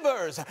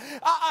givers,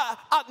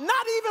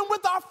 not even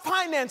with our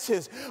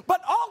finances, but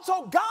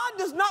also God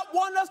does not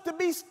want us to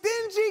be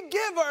stingy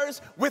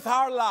givers with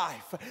our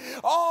life.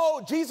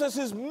 Oh, Jesus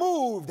is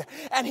moved,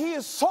 and he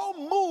is so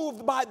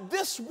moved by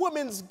this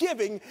woman's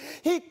giving,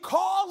 he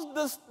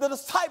calls the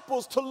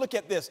disciples to look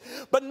at this.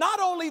 But not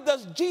only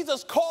does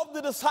Jesus call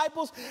the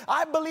disciples,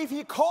 I believe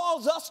he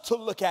calls us to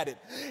look at it.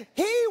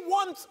 He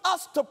wants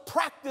us to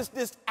practice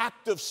this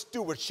act of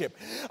stewardship,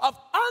 of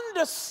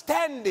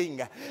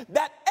understanding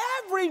that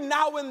every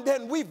now and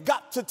then we've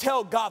got to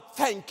tell God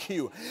thank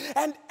you.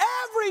 And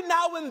every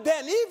now and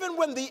then, even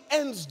when the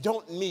ends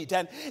don't meet,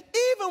 and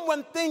even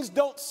when things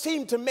don't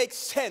seem to make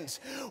sense,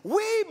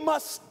 we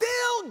must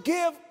still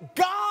give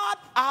God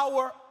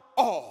our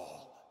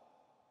all.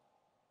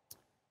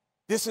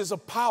 This is a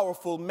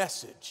powerful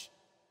message,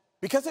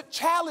 because it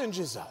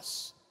challenges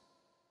us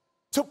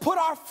to put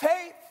our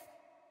faith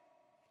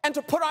and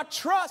to put our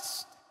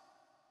trust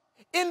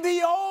in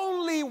the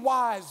only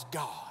wise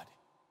God.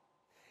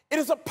 It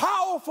is a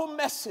powerful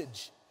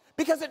message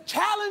because it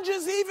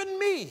challenges even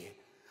me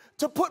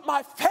to put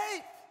my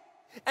faith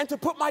and to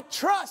put my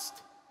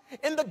trust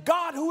in the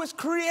God who has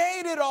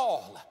created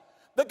all,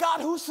 the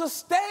God who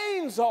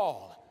sustains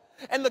all,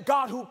 and the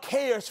God who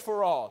cares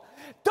for all.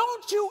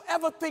 Don't you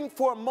ever think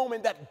for a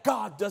moment that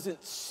God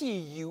doesn't see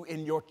you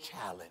in your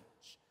challenge.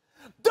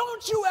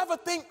 Don't you ever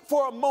think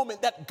for a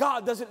moment that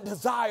God doesn't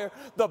desire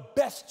the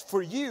best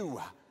for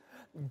you.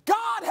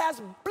 God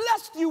has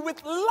blessed you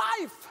with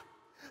life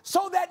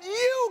so that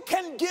you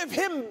can give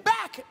him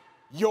back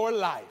your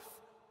life.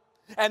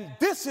 And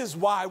this is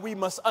why we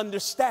must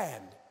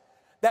understand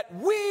that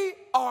we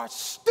are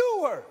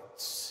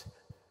stewards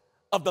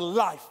of the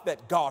life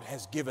that God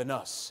has given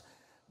us.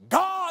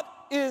 God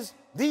is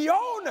the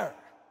owner.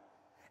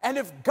 And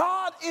if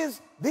God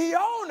is the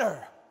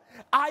owner,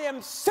 I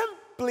am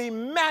simply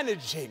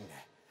managing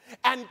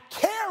and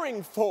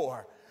caring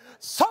for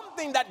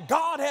something that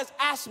God has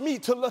asked me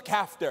to look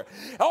after.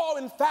 Oh,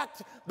 in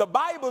fact, the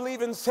Bible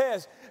even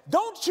says,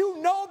 don't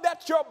you know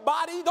that your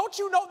body, don't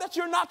you know that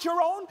you're not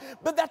your own,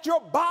 but that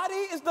your body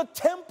is the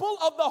temple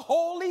of the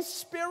Holy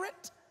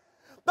Spirit?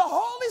 The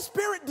Holy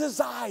Spirit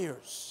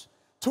desires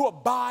to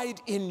abide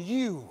in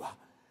you.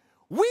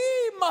 We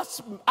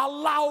must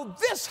allow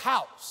this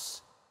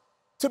house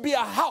to be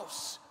a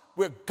house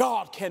where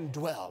God can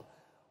dwell.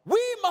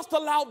 We must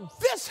allow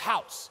this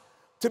house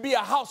to be a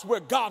house where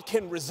God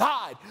can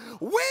reside.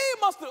 We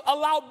must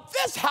allow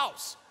this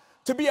house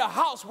to be a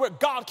house where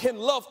God can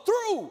love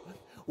through.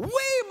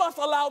 We must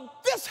allow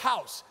this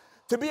house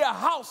to be a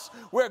house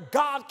where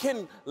God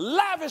can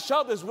lavish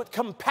others with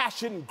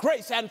compassion,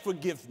 grace, and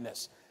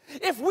forgiveness.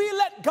 If we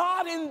let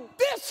God in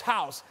this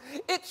house,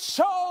 it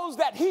shows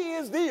that He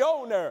is the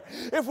owner.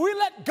 If we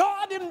let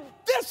God in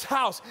this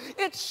house,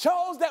 it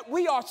shows that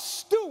we are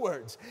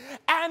stewards.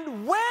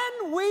 And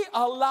when we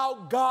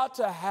allow God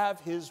to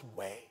have His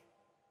way,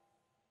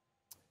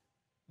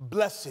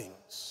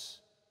 blessings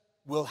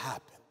will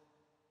happen.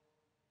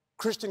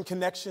 Christian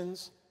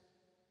Connections,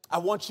 I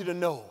want you to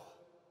know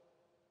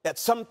that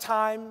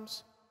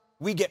sometimes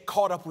we get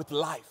caught up with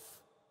life.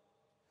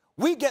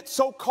 We get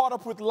so caught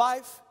up with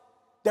life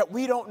that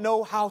we don't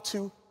know how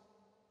to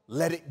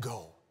let it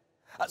go.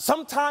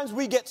 Sometimes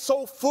we get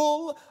so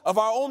full of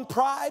our own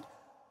pride,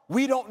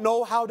 we don't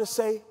know how to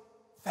say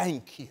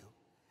thank you.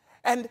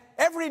 And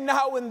every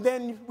now and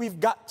then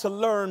we've got to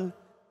learn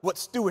what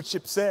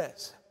stewardship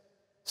says.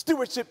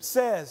 Stewardship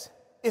says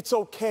it's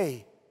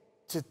okay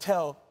to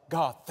tell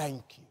God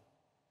thank you.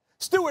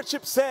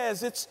 Stewardship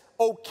says it's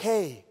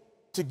okay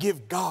to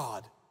give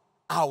God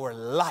our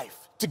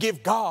life, to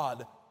give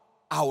God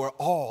our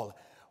all.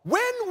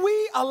 When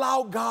we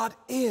allow God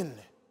in,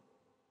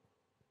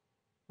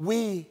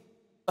 we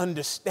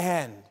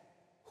understand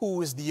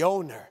who is the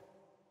owner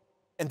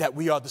and that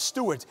we are the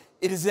stewards.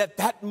 It is at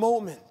that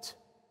moment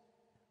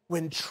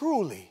when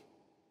truly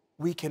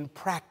we can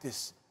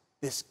practice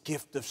this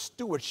gift of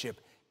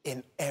stewardship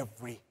in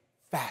every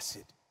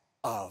facet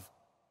of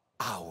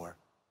our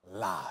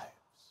lives.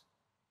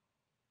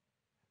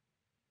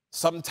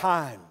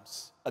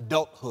 Sometimes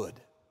adulthood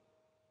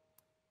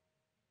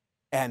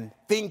and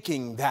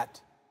thinking that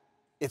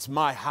it's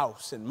my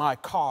house and my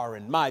car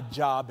and my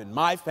job and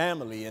my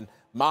family and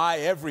my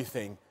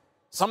everything,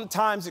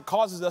 sometimes it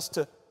causes us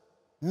to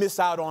miss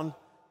out on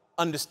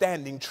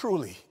understanding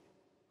truly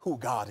who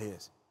God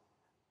is.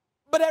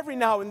 But every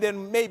now and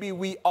then, maybe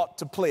we ought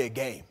to play a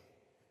game.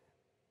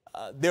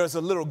 There's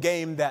a little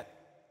game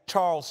that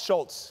Charles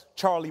Schulz,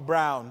 Charlie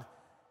Brown,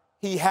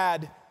 he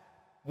had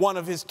one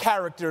of his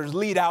characters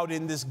lead out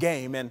in this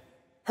game, and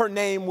her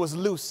name was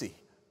Lucy.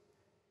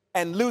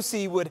 And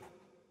Lucy would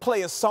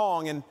play a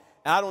song, and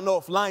I don't know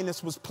if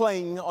Linus was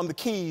playing on the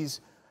keys,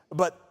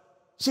 but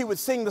she would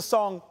sing the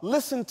song,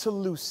 "Listen to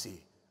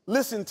Lucy,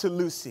 listen to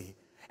Lucy."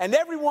 And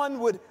everyone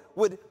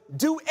would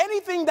do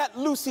anything that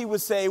Lucy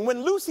would say.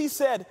 When Lucy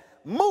said,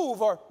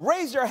 "Move" or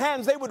 "raise your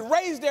hands," they would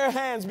raise their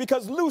hands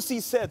because Lucy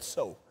said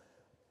so.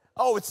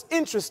 Oh, it's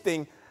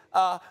interesting.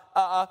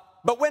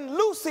 But when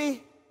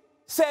Lucy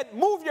said,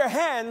 "Move your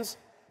hands,"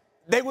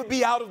 they would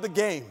be out of the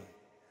game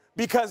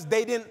because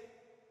they didn't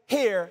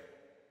hear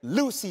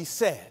Lucy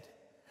said.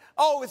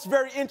 Oh, it's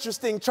very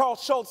interesting.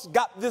 Charles Schulz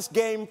got this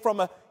game from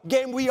a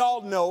game we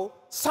all know,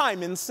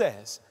 Simon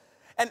Says.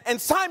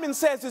 And Simon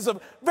Says is a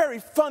very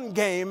fun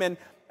game, and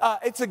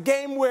it's a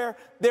game where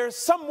there's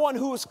someone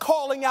who is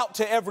calling out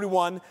to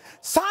everyone.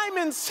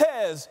 Simon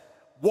says,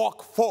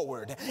 "Walk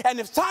forward." And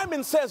if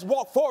Simon says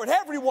walk forward,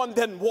 everyone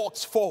then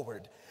walks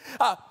forward.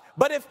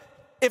 But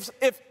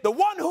if the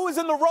one who is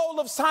in the role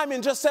of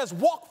Simon just says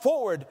walk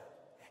forward,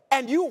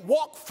 and you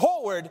walk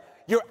forward,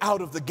 you're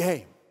out of the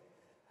game.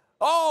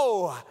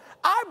 Oh,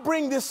 I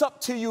bring this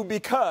up to you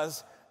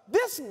because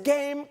this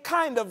game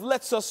kind of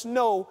lets us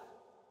know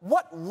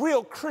what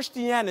real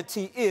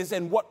Christianity is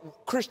and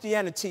what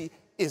Christianity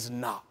is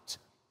not.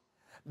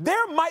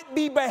 There might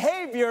be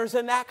behaviors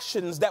and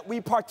actions that we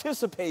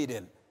participate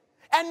in.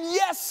 And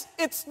yes,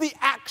 it's the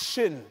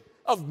action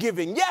of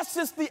giving. Yes,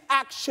 it's the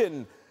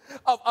action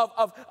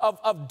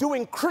of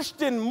doing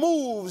Christian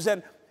moves.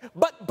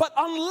 But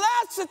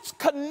unless it's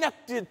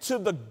connected to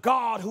the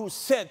God who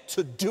said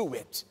to do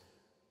it,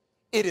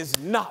 it is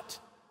not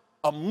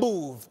a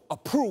move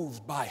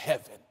approved by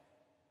heaven.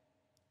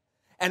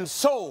 And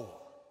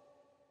so,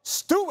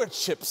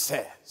 stewardship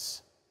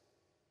says,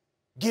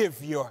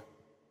 give your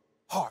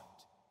heart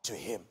to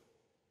Him.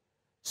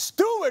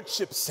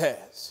 Stewardship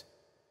says,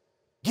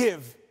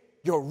 give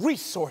your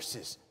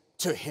resources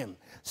to Him.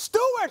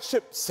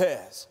 Stewardship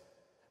says,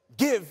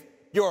 give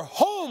your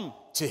home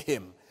to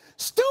Him.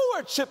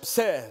 Stewardship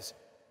says,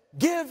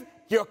 give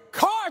your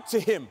car to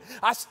Him.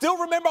 I still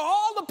remember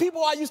all the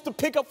people I used to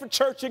pick up for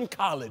church in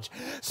college.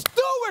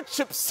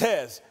 Stewardship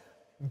says,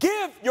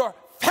 give your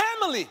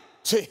family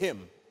to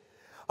Him.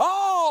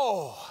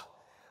 Oh,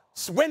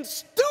 when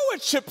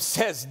stewardship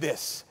says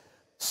this,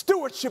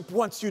 stewardship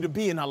wants you to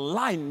be in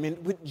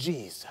alignment with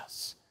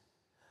Jesus.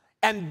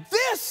 And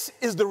this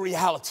is the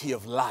reality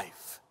of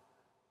life,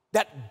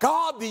 that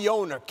God the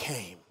owner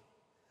came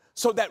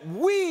so that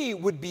we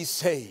would be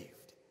saved.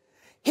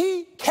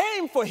 He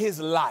came for his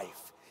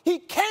life. He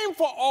came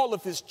for all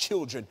of his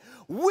children.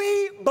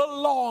 We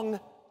belong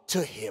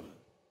to him.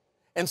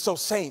 And so,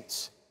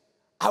 saints,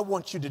 I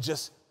want you to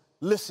just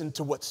listen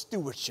to what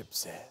stewardship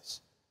says.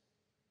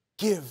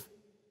 Give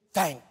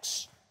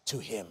thanks to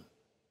him.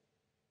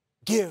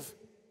 Give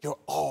your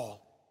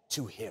all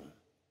to him.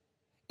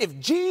 If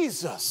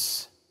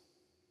Jesus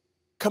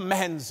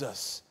commands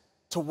us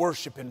to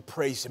worship and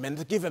praise him and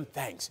to give him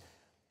thanks,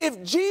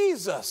 if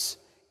Jesus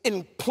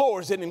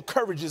implores and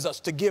encourages us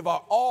to give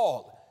our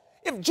all,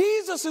 if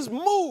Jesus is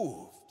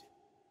moved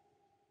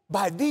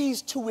by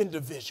these two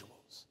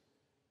individuals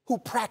who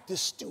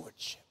practice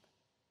stewardship,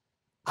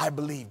 I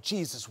believe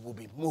Jesus will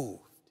be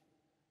moved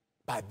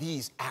by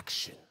these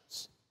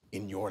actions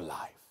in your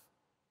life.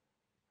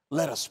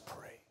 Let us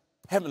pray.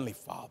 Heavenly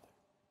Father,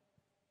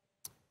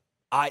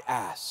 I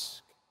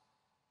ask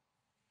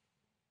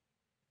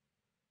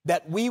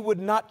that we would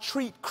not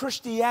treat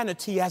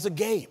Christianity as a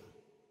game,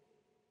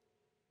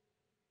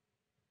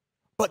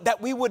 but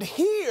that we would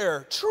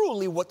hear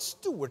truly what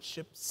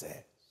stewardship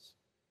says,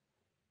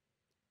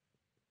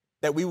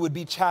 that we would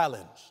be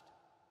challenged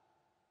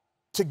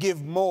to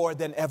give more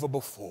than ever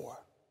before.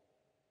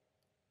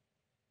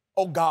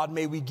 Oh God,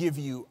 may we give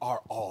you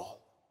our all.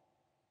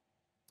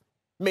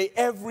 May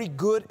every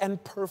good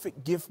and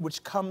perfect gift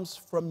which comes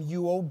from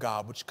you, oh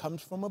God, which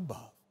comes from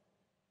above,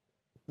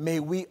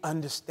 may we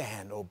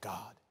understand, oh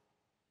God,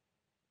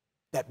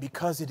 that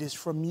because it is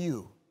from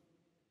you,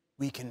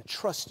 we can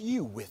trust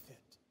you with it.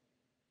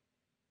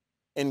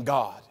 And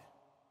God,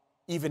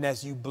 even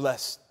as you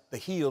blessed the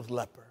healed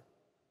leper,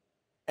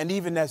 and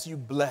even as you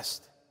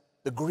blessed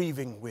the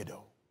grieving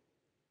widow,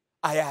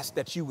 I ask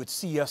that you would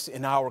see us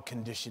in our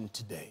condition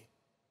today.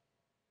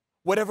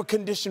 Whatever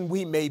condition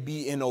we may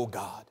be in, oh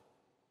God,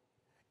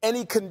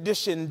 any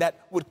condition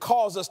that would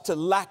cause us to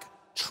lack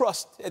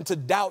trust and to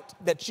doubt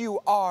that you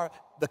are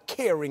the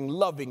caring,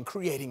 loving,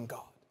 creating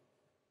God,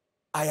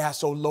 I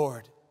ask, oh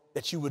Lord,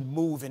 that you would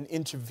move and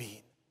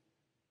intervene,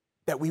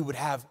 that we would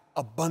have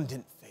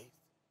abundant faith,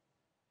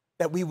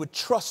 that we would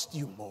trust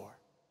you more,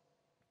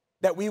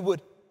 that we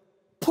would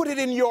put it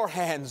in your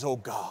hands, oh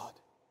God,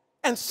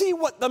 and see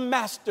what the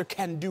master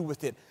can do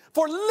with it.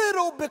 For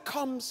little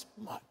becomes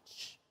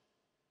much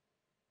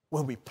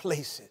when we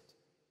place it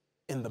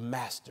in the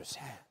master's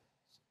hands.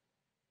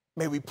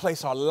 May we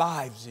place our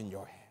lives in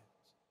your hands.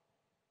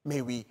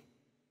 May we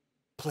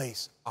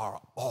place our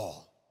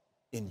all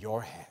in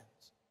your hands.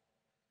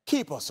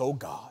 Keep us, oh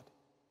God.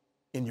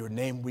 In your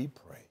name we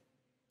pray.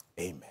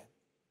 Amen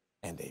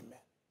and amen.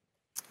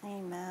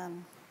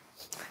 Amen.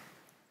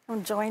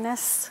 Come join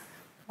us.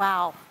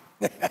 Wow.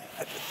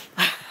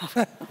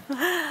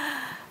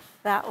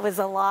 That was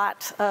a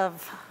lot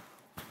of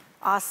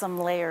awesome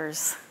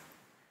layers.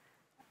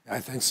 I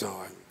think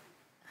so.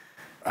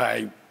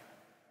 I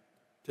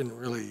didn't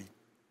really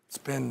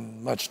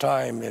spend much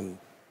time in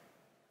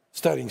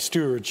studying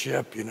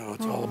stewardship. You know,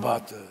 it's all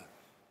about the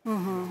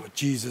what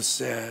Jesus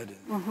said,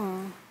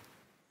 and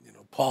you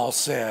know, Paul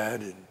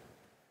said, and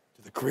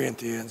to the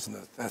Corinthians and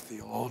the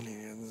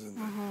Thessalonians and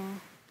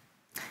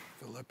the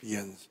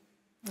Philippians.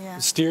 Yeah.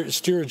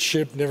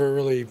 Stewardship never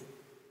really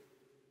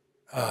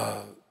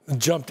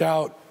jumped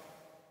out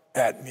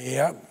at me.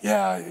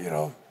 Yeah, you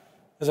know,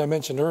 as I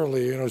mentioned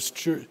earlier, you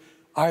know,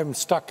 I'm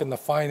stuck in the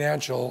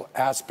financial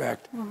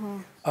aspect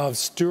of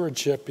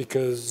stewardship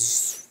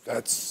because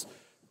that's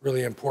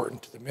really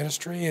important to the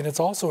ministry, and it's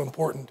also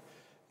important,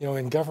 you know,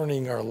 in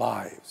governing our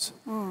lives.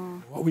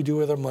 What we do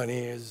with our money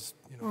is,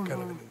 you know,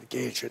 kind of an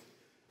indication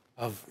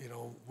of, you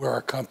know, where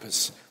our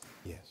compass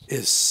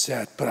is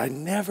set. But I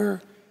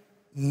never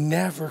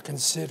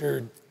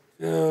considered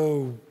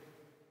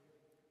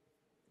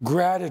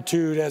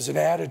gratitude as an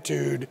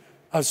attitude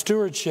of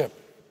stewardship.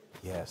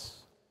 Yes.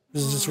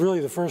 This is just really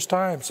the first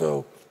time,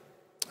 so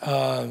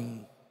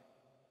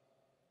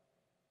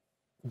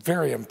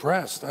very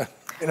impressed.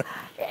 You know,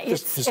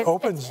 just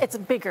opens it's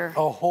bigger.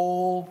 a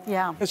whole.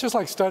 Yeah. It's just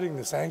like studying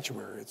the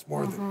sanctuary. It's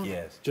more than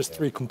just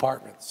three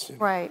compartments. You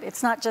know? Right.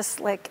 It's not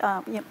just like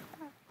you know,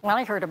 when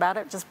I heard about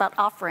it, just about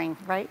offering,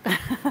 right?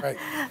 Right.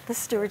 The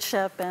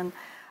stewardship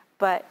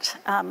but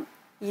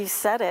you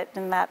said it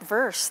in that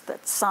verse,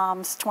 that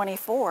Psalms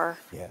 24.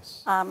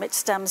 Yes. It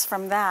stems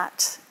from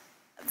that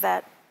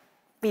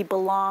we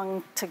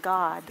belong to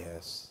God.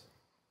 Yes.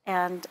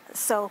 And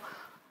so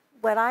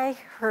what I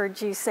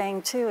heard you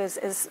saying too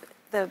is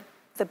the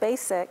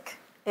basic,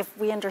 if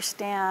we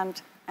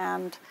understand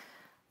and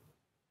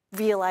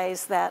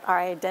realize that our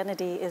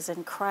identity is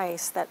in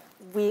Christ, that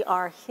we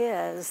are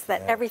his,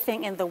 that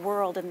everything in the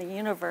world, in the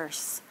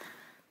universe,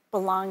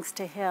 belongs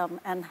to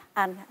him, and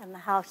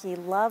how he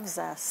loves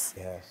us,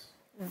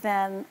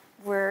 then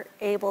we're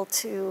able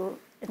to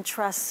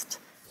entrust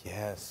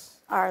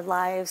our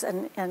lives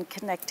and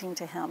connecting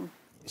to him.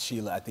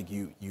 Sheila, I think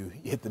you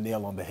hit the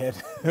nail on the head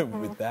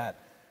with that.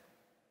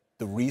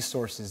 The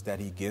resources that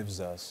he gives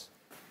us,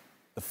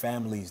 the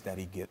families that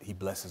he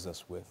blesses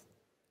us with,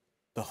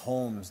 the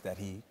homes that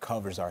he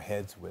covers our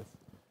heads with,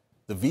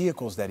 the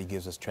vehicles that he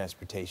gives us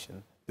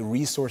transportation, the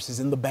resources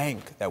in the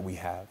bank that we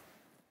have,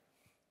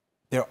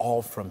 they're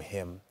all from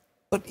him.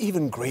 But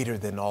even greater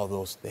than all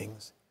those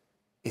things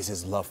is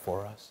his love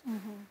for us,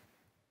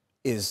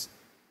 is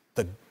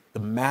the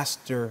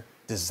master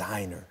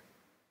designer,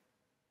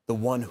 the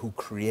one who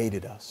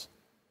created us,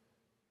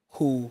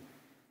 who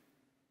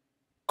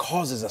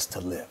causes us to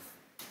live.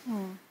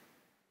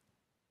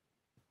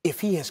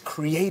 If he has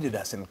created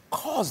us and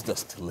caused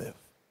us to live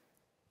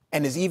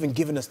and has even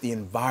given us the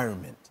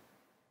environment,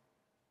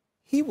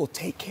 he will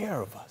take care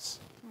of us.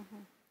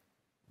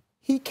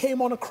 He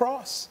came on a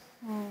cross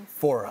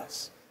for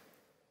us.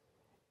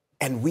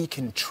 And we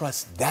can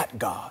trust that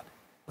God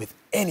with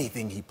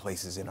anything he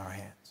places in our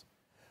hands.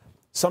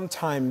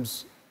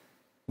 Sometimes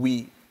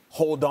we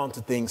hold on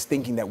to things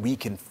thinking that we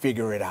can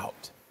figure it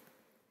out,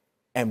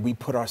 and we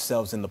put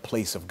ourselves in the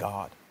place of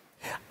God.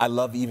 I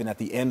love even at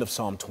the end of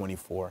Psalm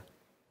 24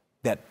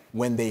 that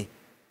when they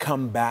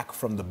come back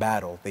from the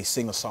battle, they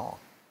sing a song.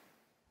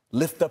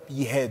 Lift up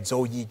ye heads,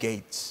 O ye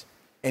gates,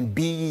 and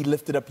be ye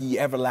lifted up ye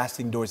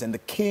everlasting doors, and the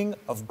King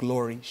of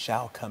glory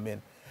shall come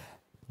in.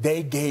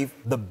 They gave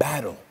the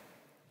battle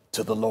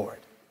to the Lord.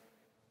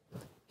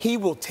 He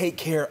will take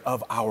care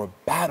of our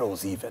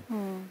battles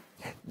even.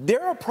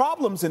 There are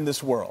problems in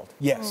this world,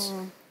 yes,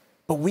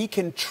 but we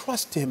can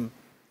trust him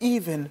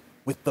even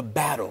with the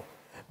battle.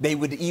 They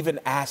would even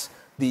ask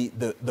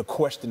the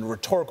question,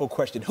 rhetorical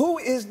question, who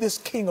is this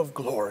King of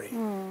glory?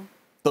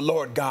 The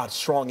Lord God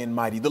strong and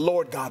mighty, the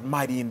Lord God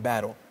mighty in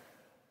battle.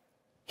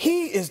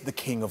 He is the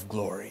King of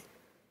glory.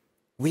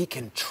 We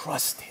can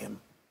trust him.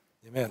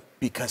 Amen.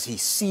 Because he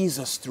sees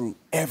us through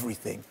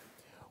everything.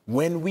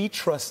 When we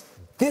trust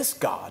this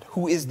God,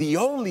 who is the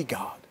only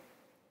God,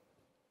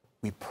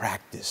 we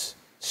practice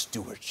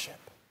stewardship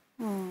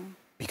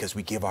because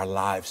we give our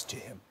lives to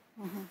him.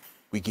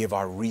 We give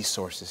our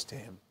resources to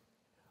him.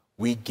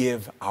 We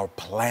give our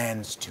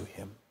plans to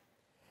him.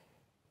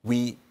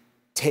 We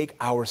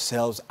take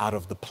ourselves out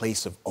of the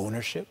place of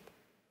ownership,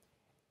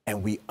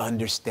 and we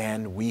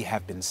understand we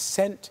have been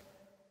sent.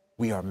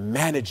 We are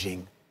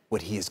managing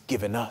what he has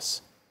given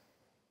us,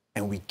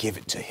 and we give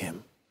it to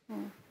him.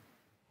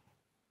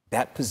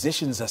 That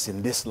positions us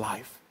in this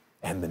life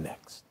and the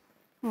next.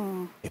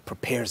 It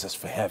prepares us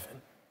for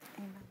heaven.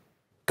 Amen.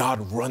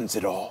 God runs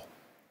it all.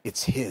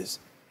 It's his.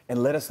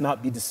 And let us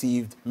not be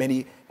deceived.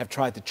 Many have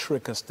tried to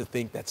trick us to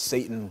think that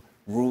Satan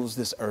rules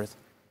this earth.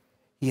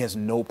 He has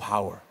no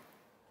power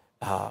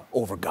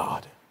over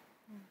God.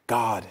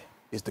 God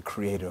is the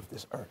creator of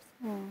this earth.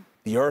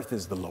 The earth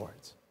is the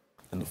Lord's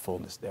and the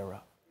fullness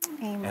thereof.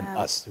 Amen. And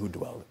us who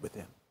dwell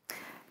within.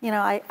 You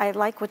know, I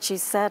like what you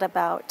said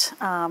about,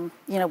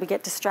 you know, we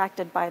get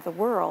distracted by the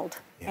world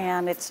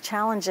and its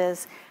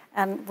challenges.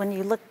 And when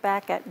you look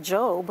back at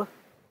Job,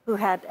 who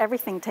had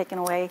everything taken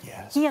away,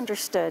 he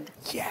understood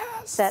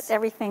that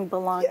everything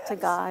belonged to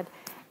God.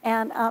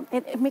 And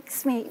it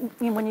makes me,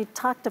 you know, when you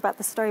talked about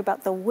the story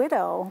about the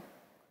widow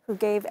who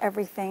gave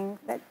everything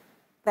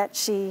that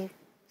she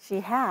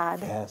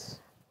had,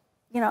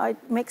 you know,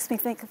 it makes me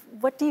think,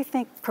 what do you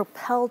think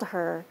propelled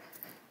her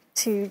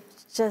to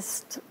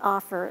just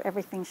offer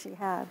everything she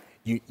had?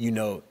 You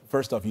know,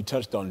 first off, you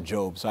touched on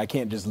Job, so I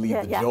can't just leave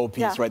the Job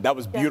piece, right? That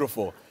was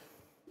beautiful.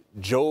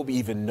 Job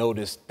even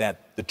noticed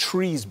that the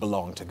trees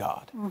belong to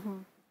God.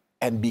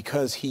 And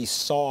because he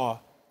saw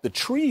the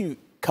tree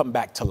come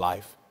back to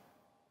life,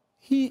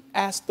 he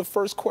asked the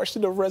first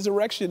question of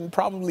resurrection,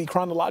 probably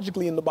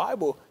chronologically in the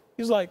Bible.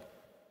 He was like,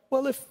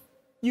 well, if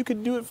you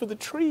could do it for the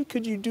tree,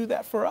 could you do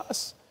that for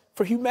us,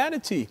 for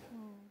humanity?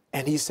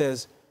 And he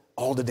says,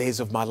 all the days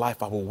of my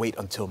life, I will wait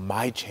until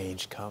my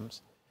change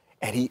comes.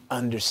 And he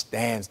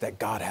understands that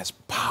God has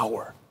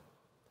power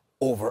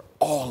over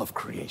all of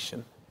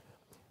creation.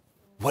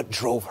 What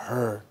drove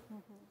her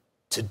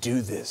to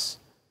do this?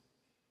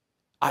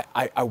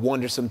 I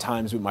wonder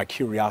sometimes with my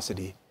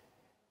curiosity,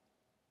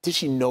 did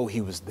she know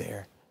he was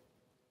there?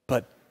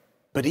 But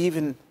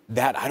even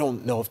that, I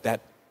don't know if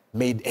that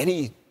made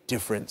any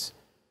difference.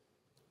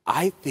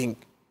 I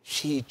think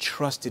she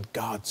trusted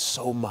God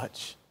so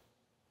much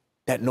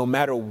that no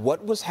matter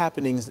what was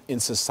happening in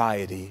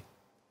society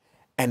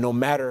and no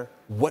matter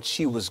what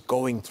she was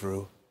going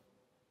through,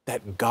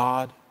 that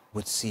God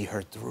would see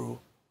her through.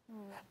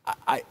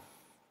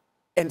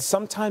 And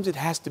sometimes it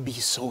has to be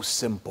so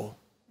simple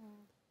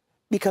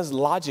because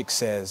logic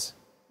says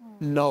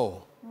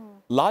no.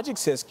 Logic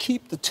says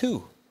keep the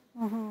two.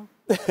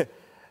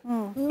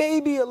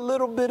 Maybe a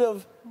little bit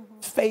of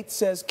faith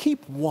says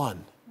keep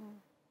one.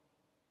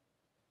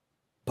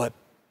 But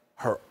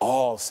her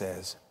all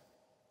says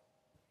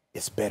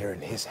it's better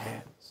in his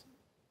hands.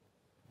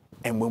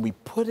 And when we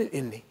put it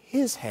in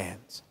his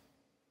hands,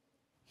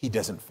 he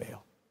doesn't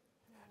fail.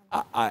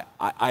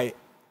 I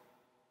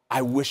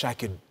wish I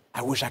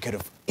could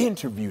have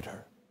interviewed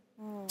her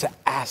to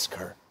ask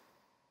her,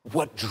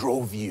 what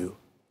drove you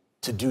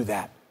to do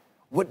that?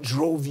 What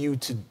drove you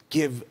to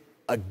give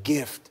a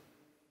gift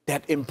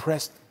that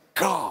impressed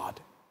God?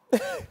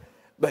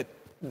 But,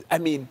 I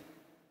mean,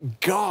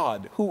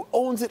 God, who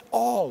owns it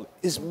all,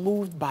 is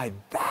moved by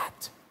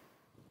that.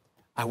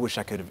 I wish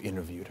I could have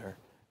interviewed her.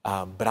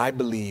 But I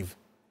believe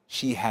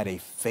she had a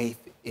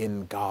faith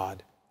in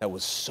God that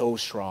was so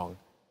strong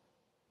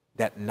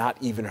that not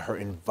even her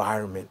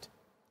environment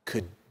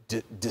could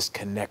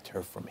disconnect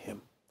her from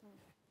him.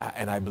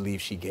 And I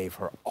believe she gave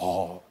her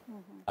all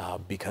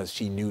because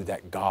she knew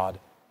that God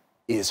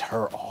is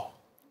her all.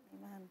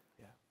 Amen.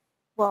 Yeah.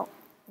 Well,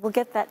 we'll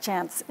get that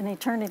chance in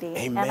eternity.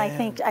 Amen. And I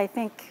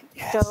think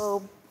Yes.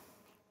 Job,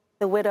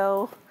 the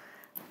widow,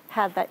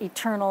 had that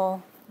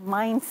eternal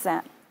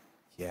mindset.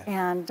 Yeah.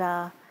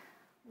 And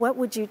what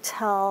would you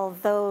tell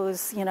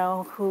those,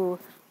 who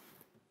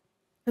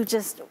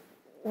just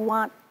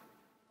want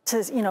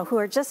to, who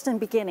are just in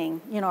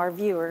beginning, our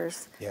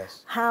viewers?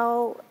 Yes.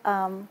 How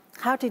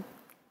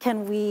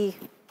can we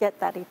get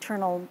that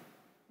eternal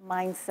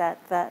mindset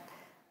that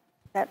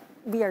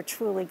we are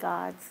truly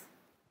God's?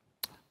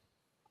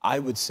 I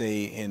would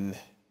say in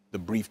the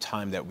brief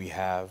time that we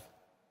have,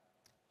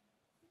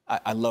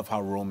 I love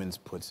how Romans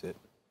puts it.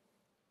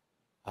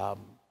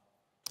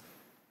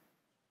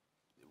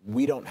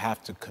 We don't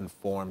have to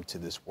conform to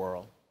this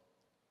world,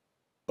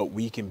 but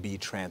we can be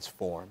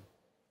transformed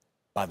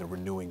by the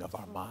renewing of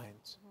our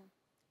minds.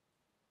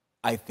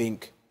 I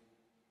think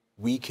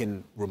we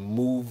can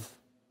remove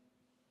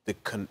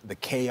the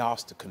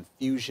chaos, the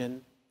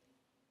confusion,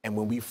 and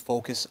when we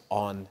focus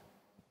on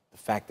the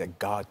fact that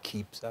God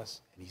keeps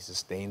us and he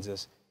sustains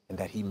us and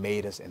that he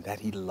made us and that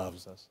he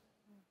loves us,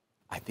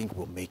 I think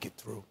we'll make it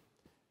through.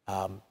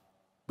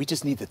 We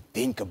just need to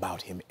think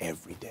about him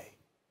every day.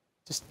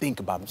 Just think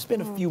about him.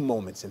 Spend a few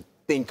moments and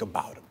think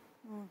about him.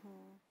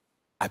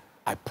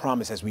 I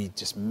promise as we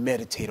just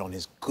meditate on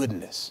his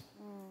goodness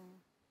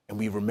and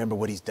we remember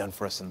what he's done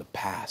for us in the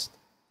past,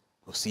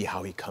 we'll see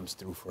how he comes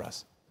through for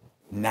us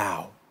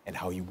now and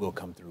how he will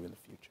come through in the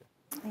future.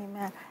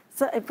 Amen.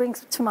 So it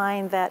brings to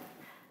mind that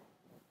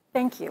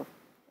thank you.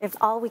 If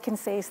all we can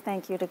say is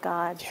thank you to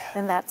God,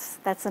 then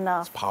that's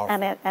enough. It's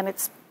powerful. And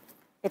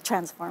it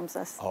transforms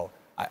us. Oh,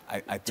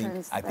 I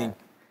think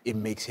it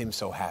makes him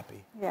so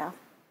happy. Yeah.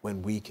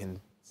 When we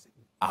can say,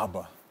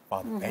 Abba,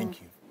 Father,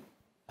 thank you.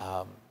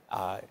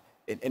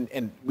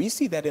 And we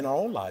see that in our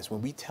own lives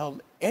when we tell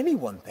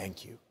anyone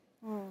thank you.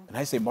 And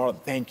I say, Marla,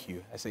 thank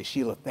you. I say,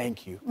 Sheila,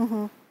 thank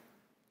you.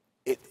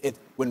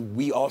 When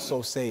we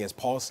also say, as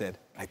Paul said,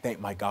 I thank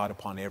my God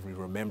upon every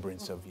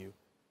remembrance of you.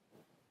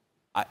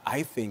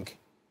 I think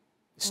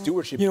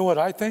stewardship. You know what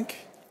I think?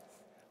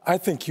 I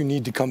think you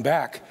need to come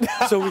back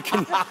so we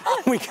can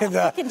we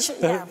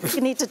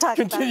need to talk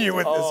continue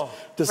with this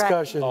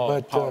discussion. Right.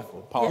 But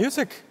powerful.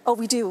 Music. Oh,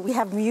 we do. We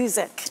have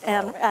music,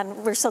 and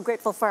we're so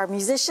grateful for our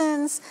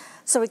musicians.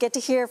 So we get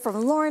to hear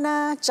from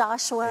Lorna,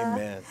 Joshua,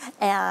 Amen.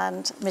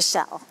 and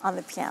Michelle on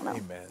the piano.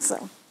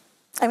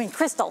 Amen.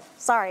 Crystal.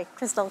 Sorry,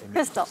 Crystal. Amen.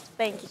 Crystal.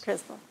 Thank you,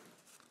 Crystal.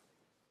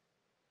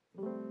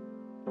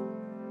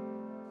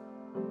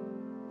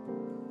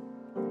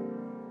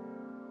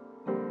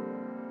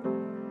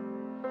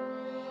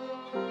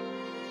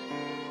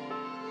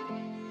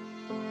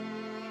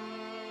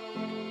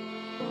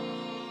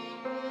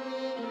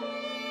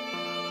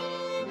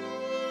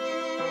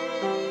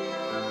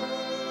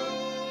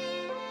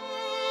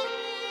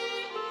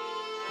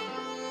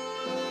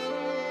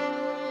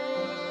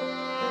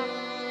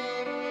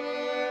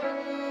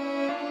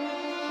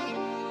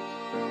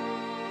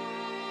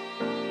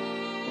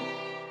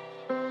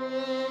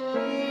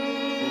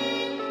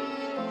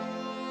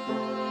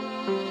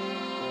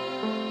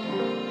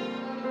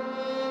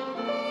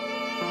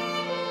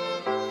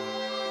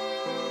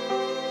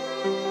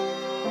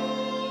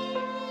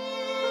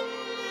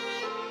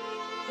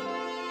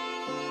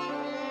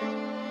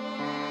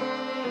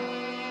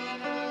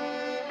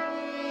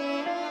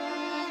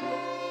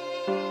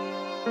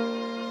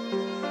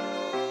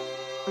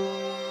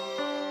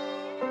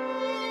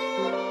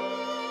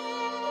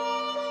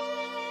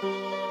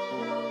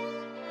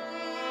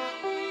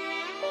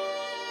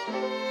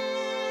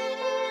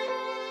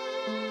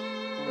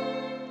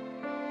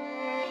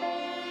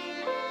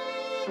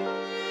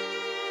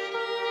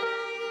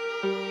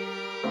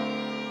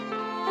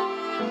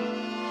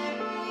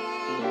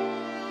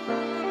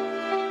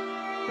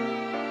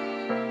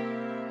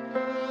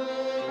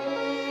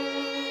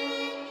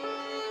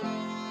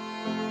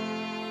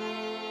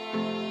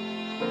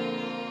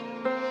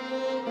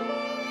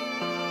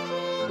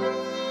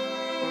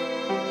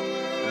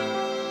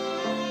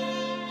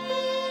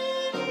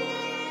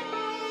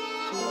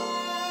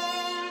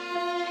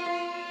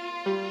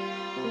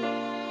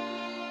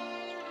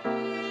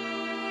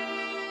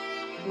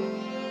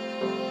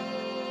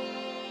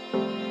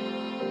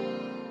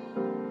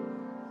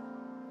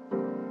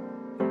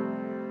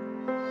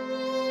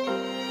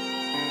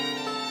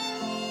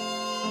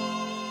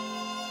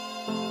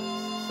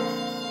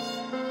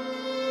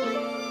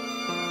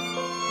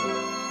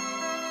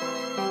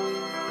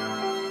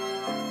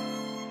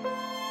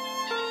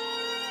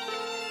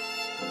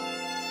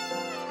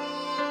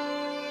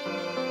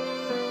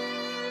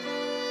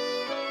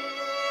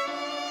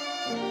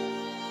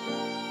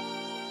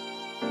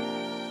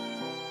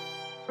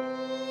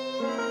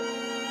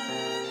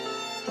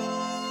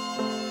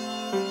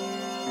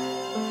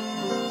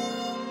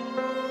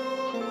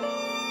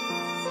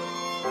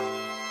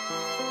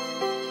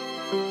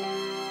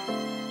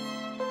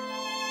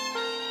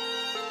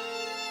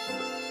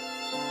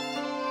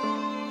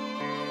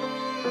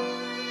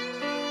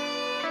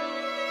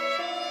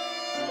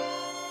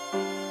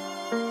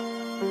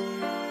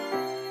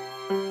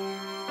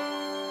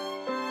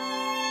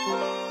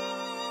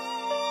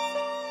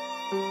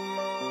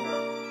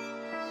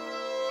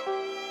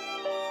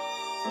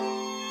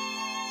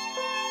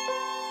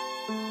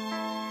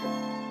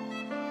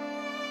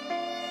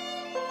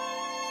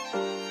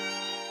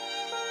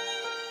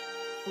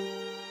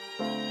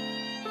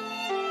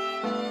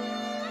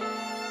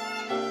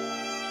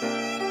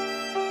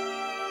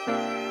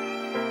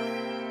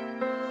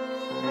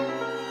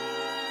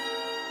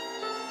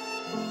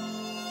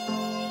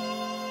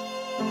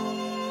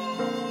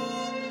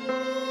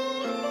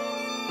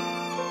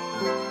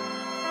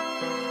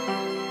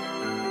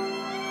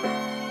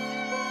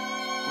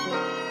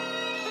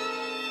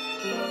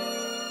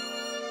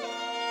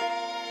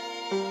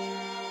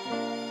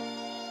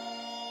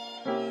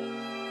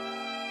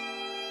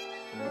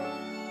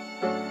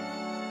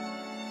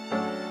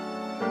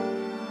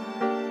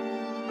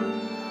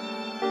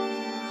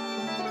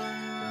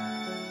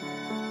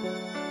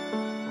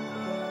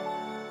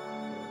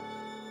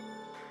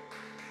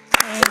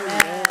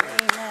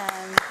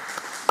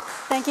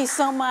 Thank you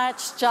so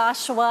much,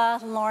 Joshua,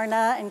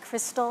 Lorna, and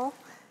Crystal.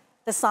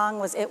 The song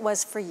was It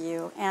Was For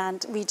You.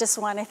 And we just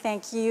want to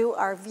thank you,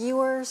 our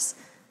viewers,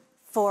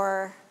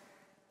 for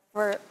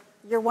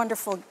your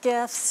wonderful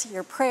gifts,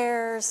 your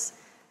prayers.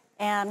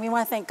 And we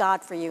want to thank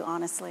God for you,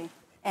 honestly.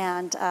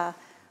 And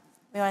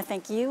we want to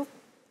thank you,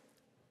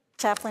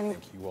 Chaplain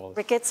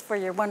Ricketts, for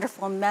your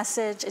wonderful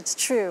message. It's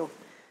true.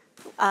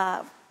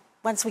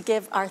 Once we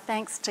give our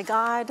thanks to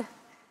God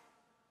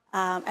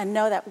and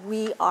know that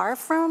we are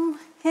from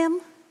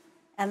Him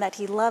and that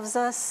He loves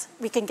us,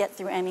 we can get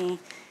through any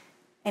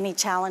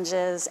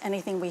challenges,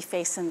 anything we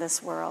face in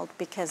this world,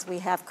 because we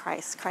have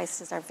Christ. Christ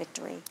is our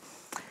victory.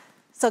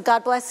 So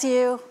God bless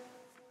you.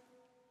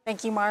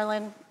 Thank you,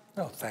 Marlon.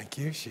 Oh, thank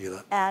you,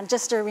 Sheila. And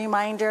just a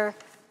reminder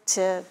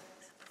to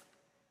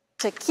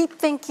keep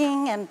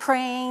thinking and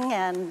praying,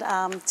 and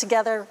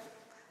together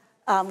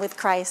with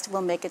Christ,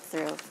 we'll make it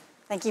through.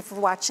 Thank you for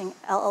watching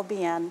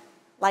LLBN,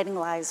 Lighting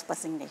Lives,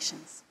 Blessing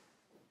Nations.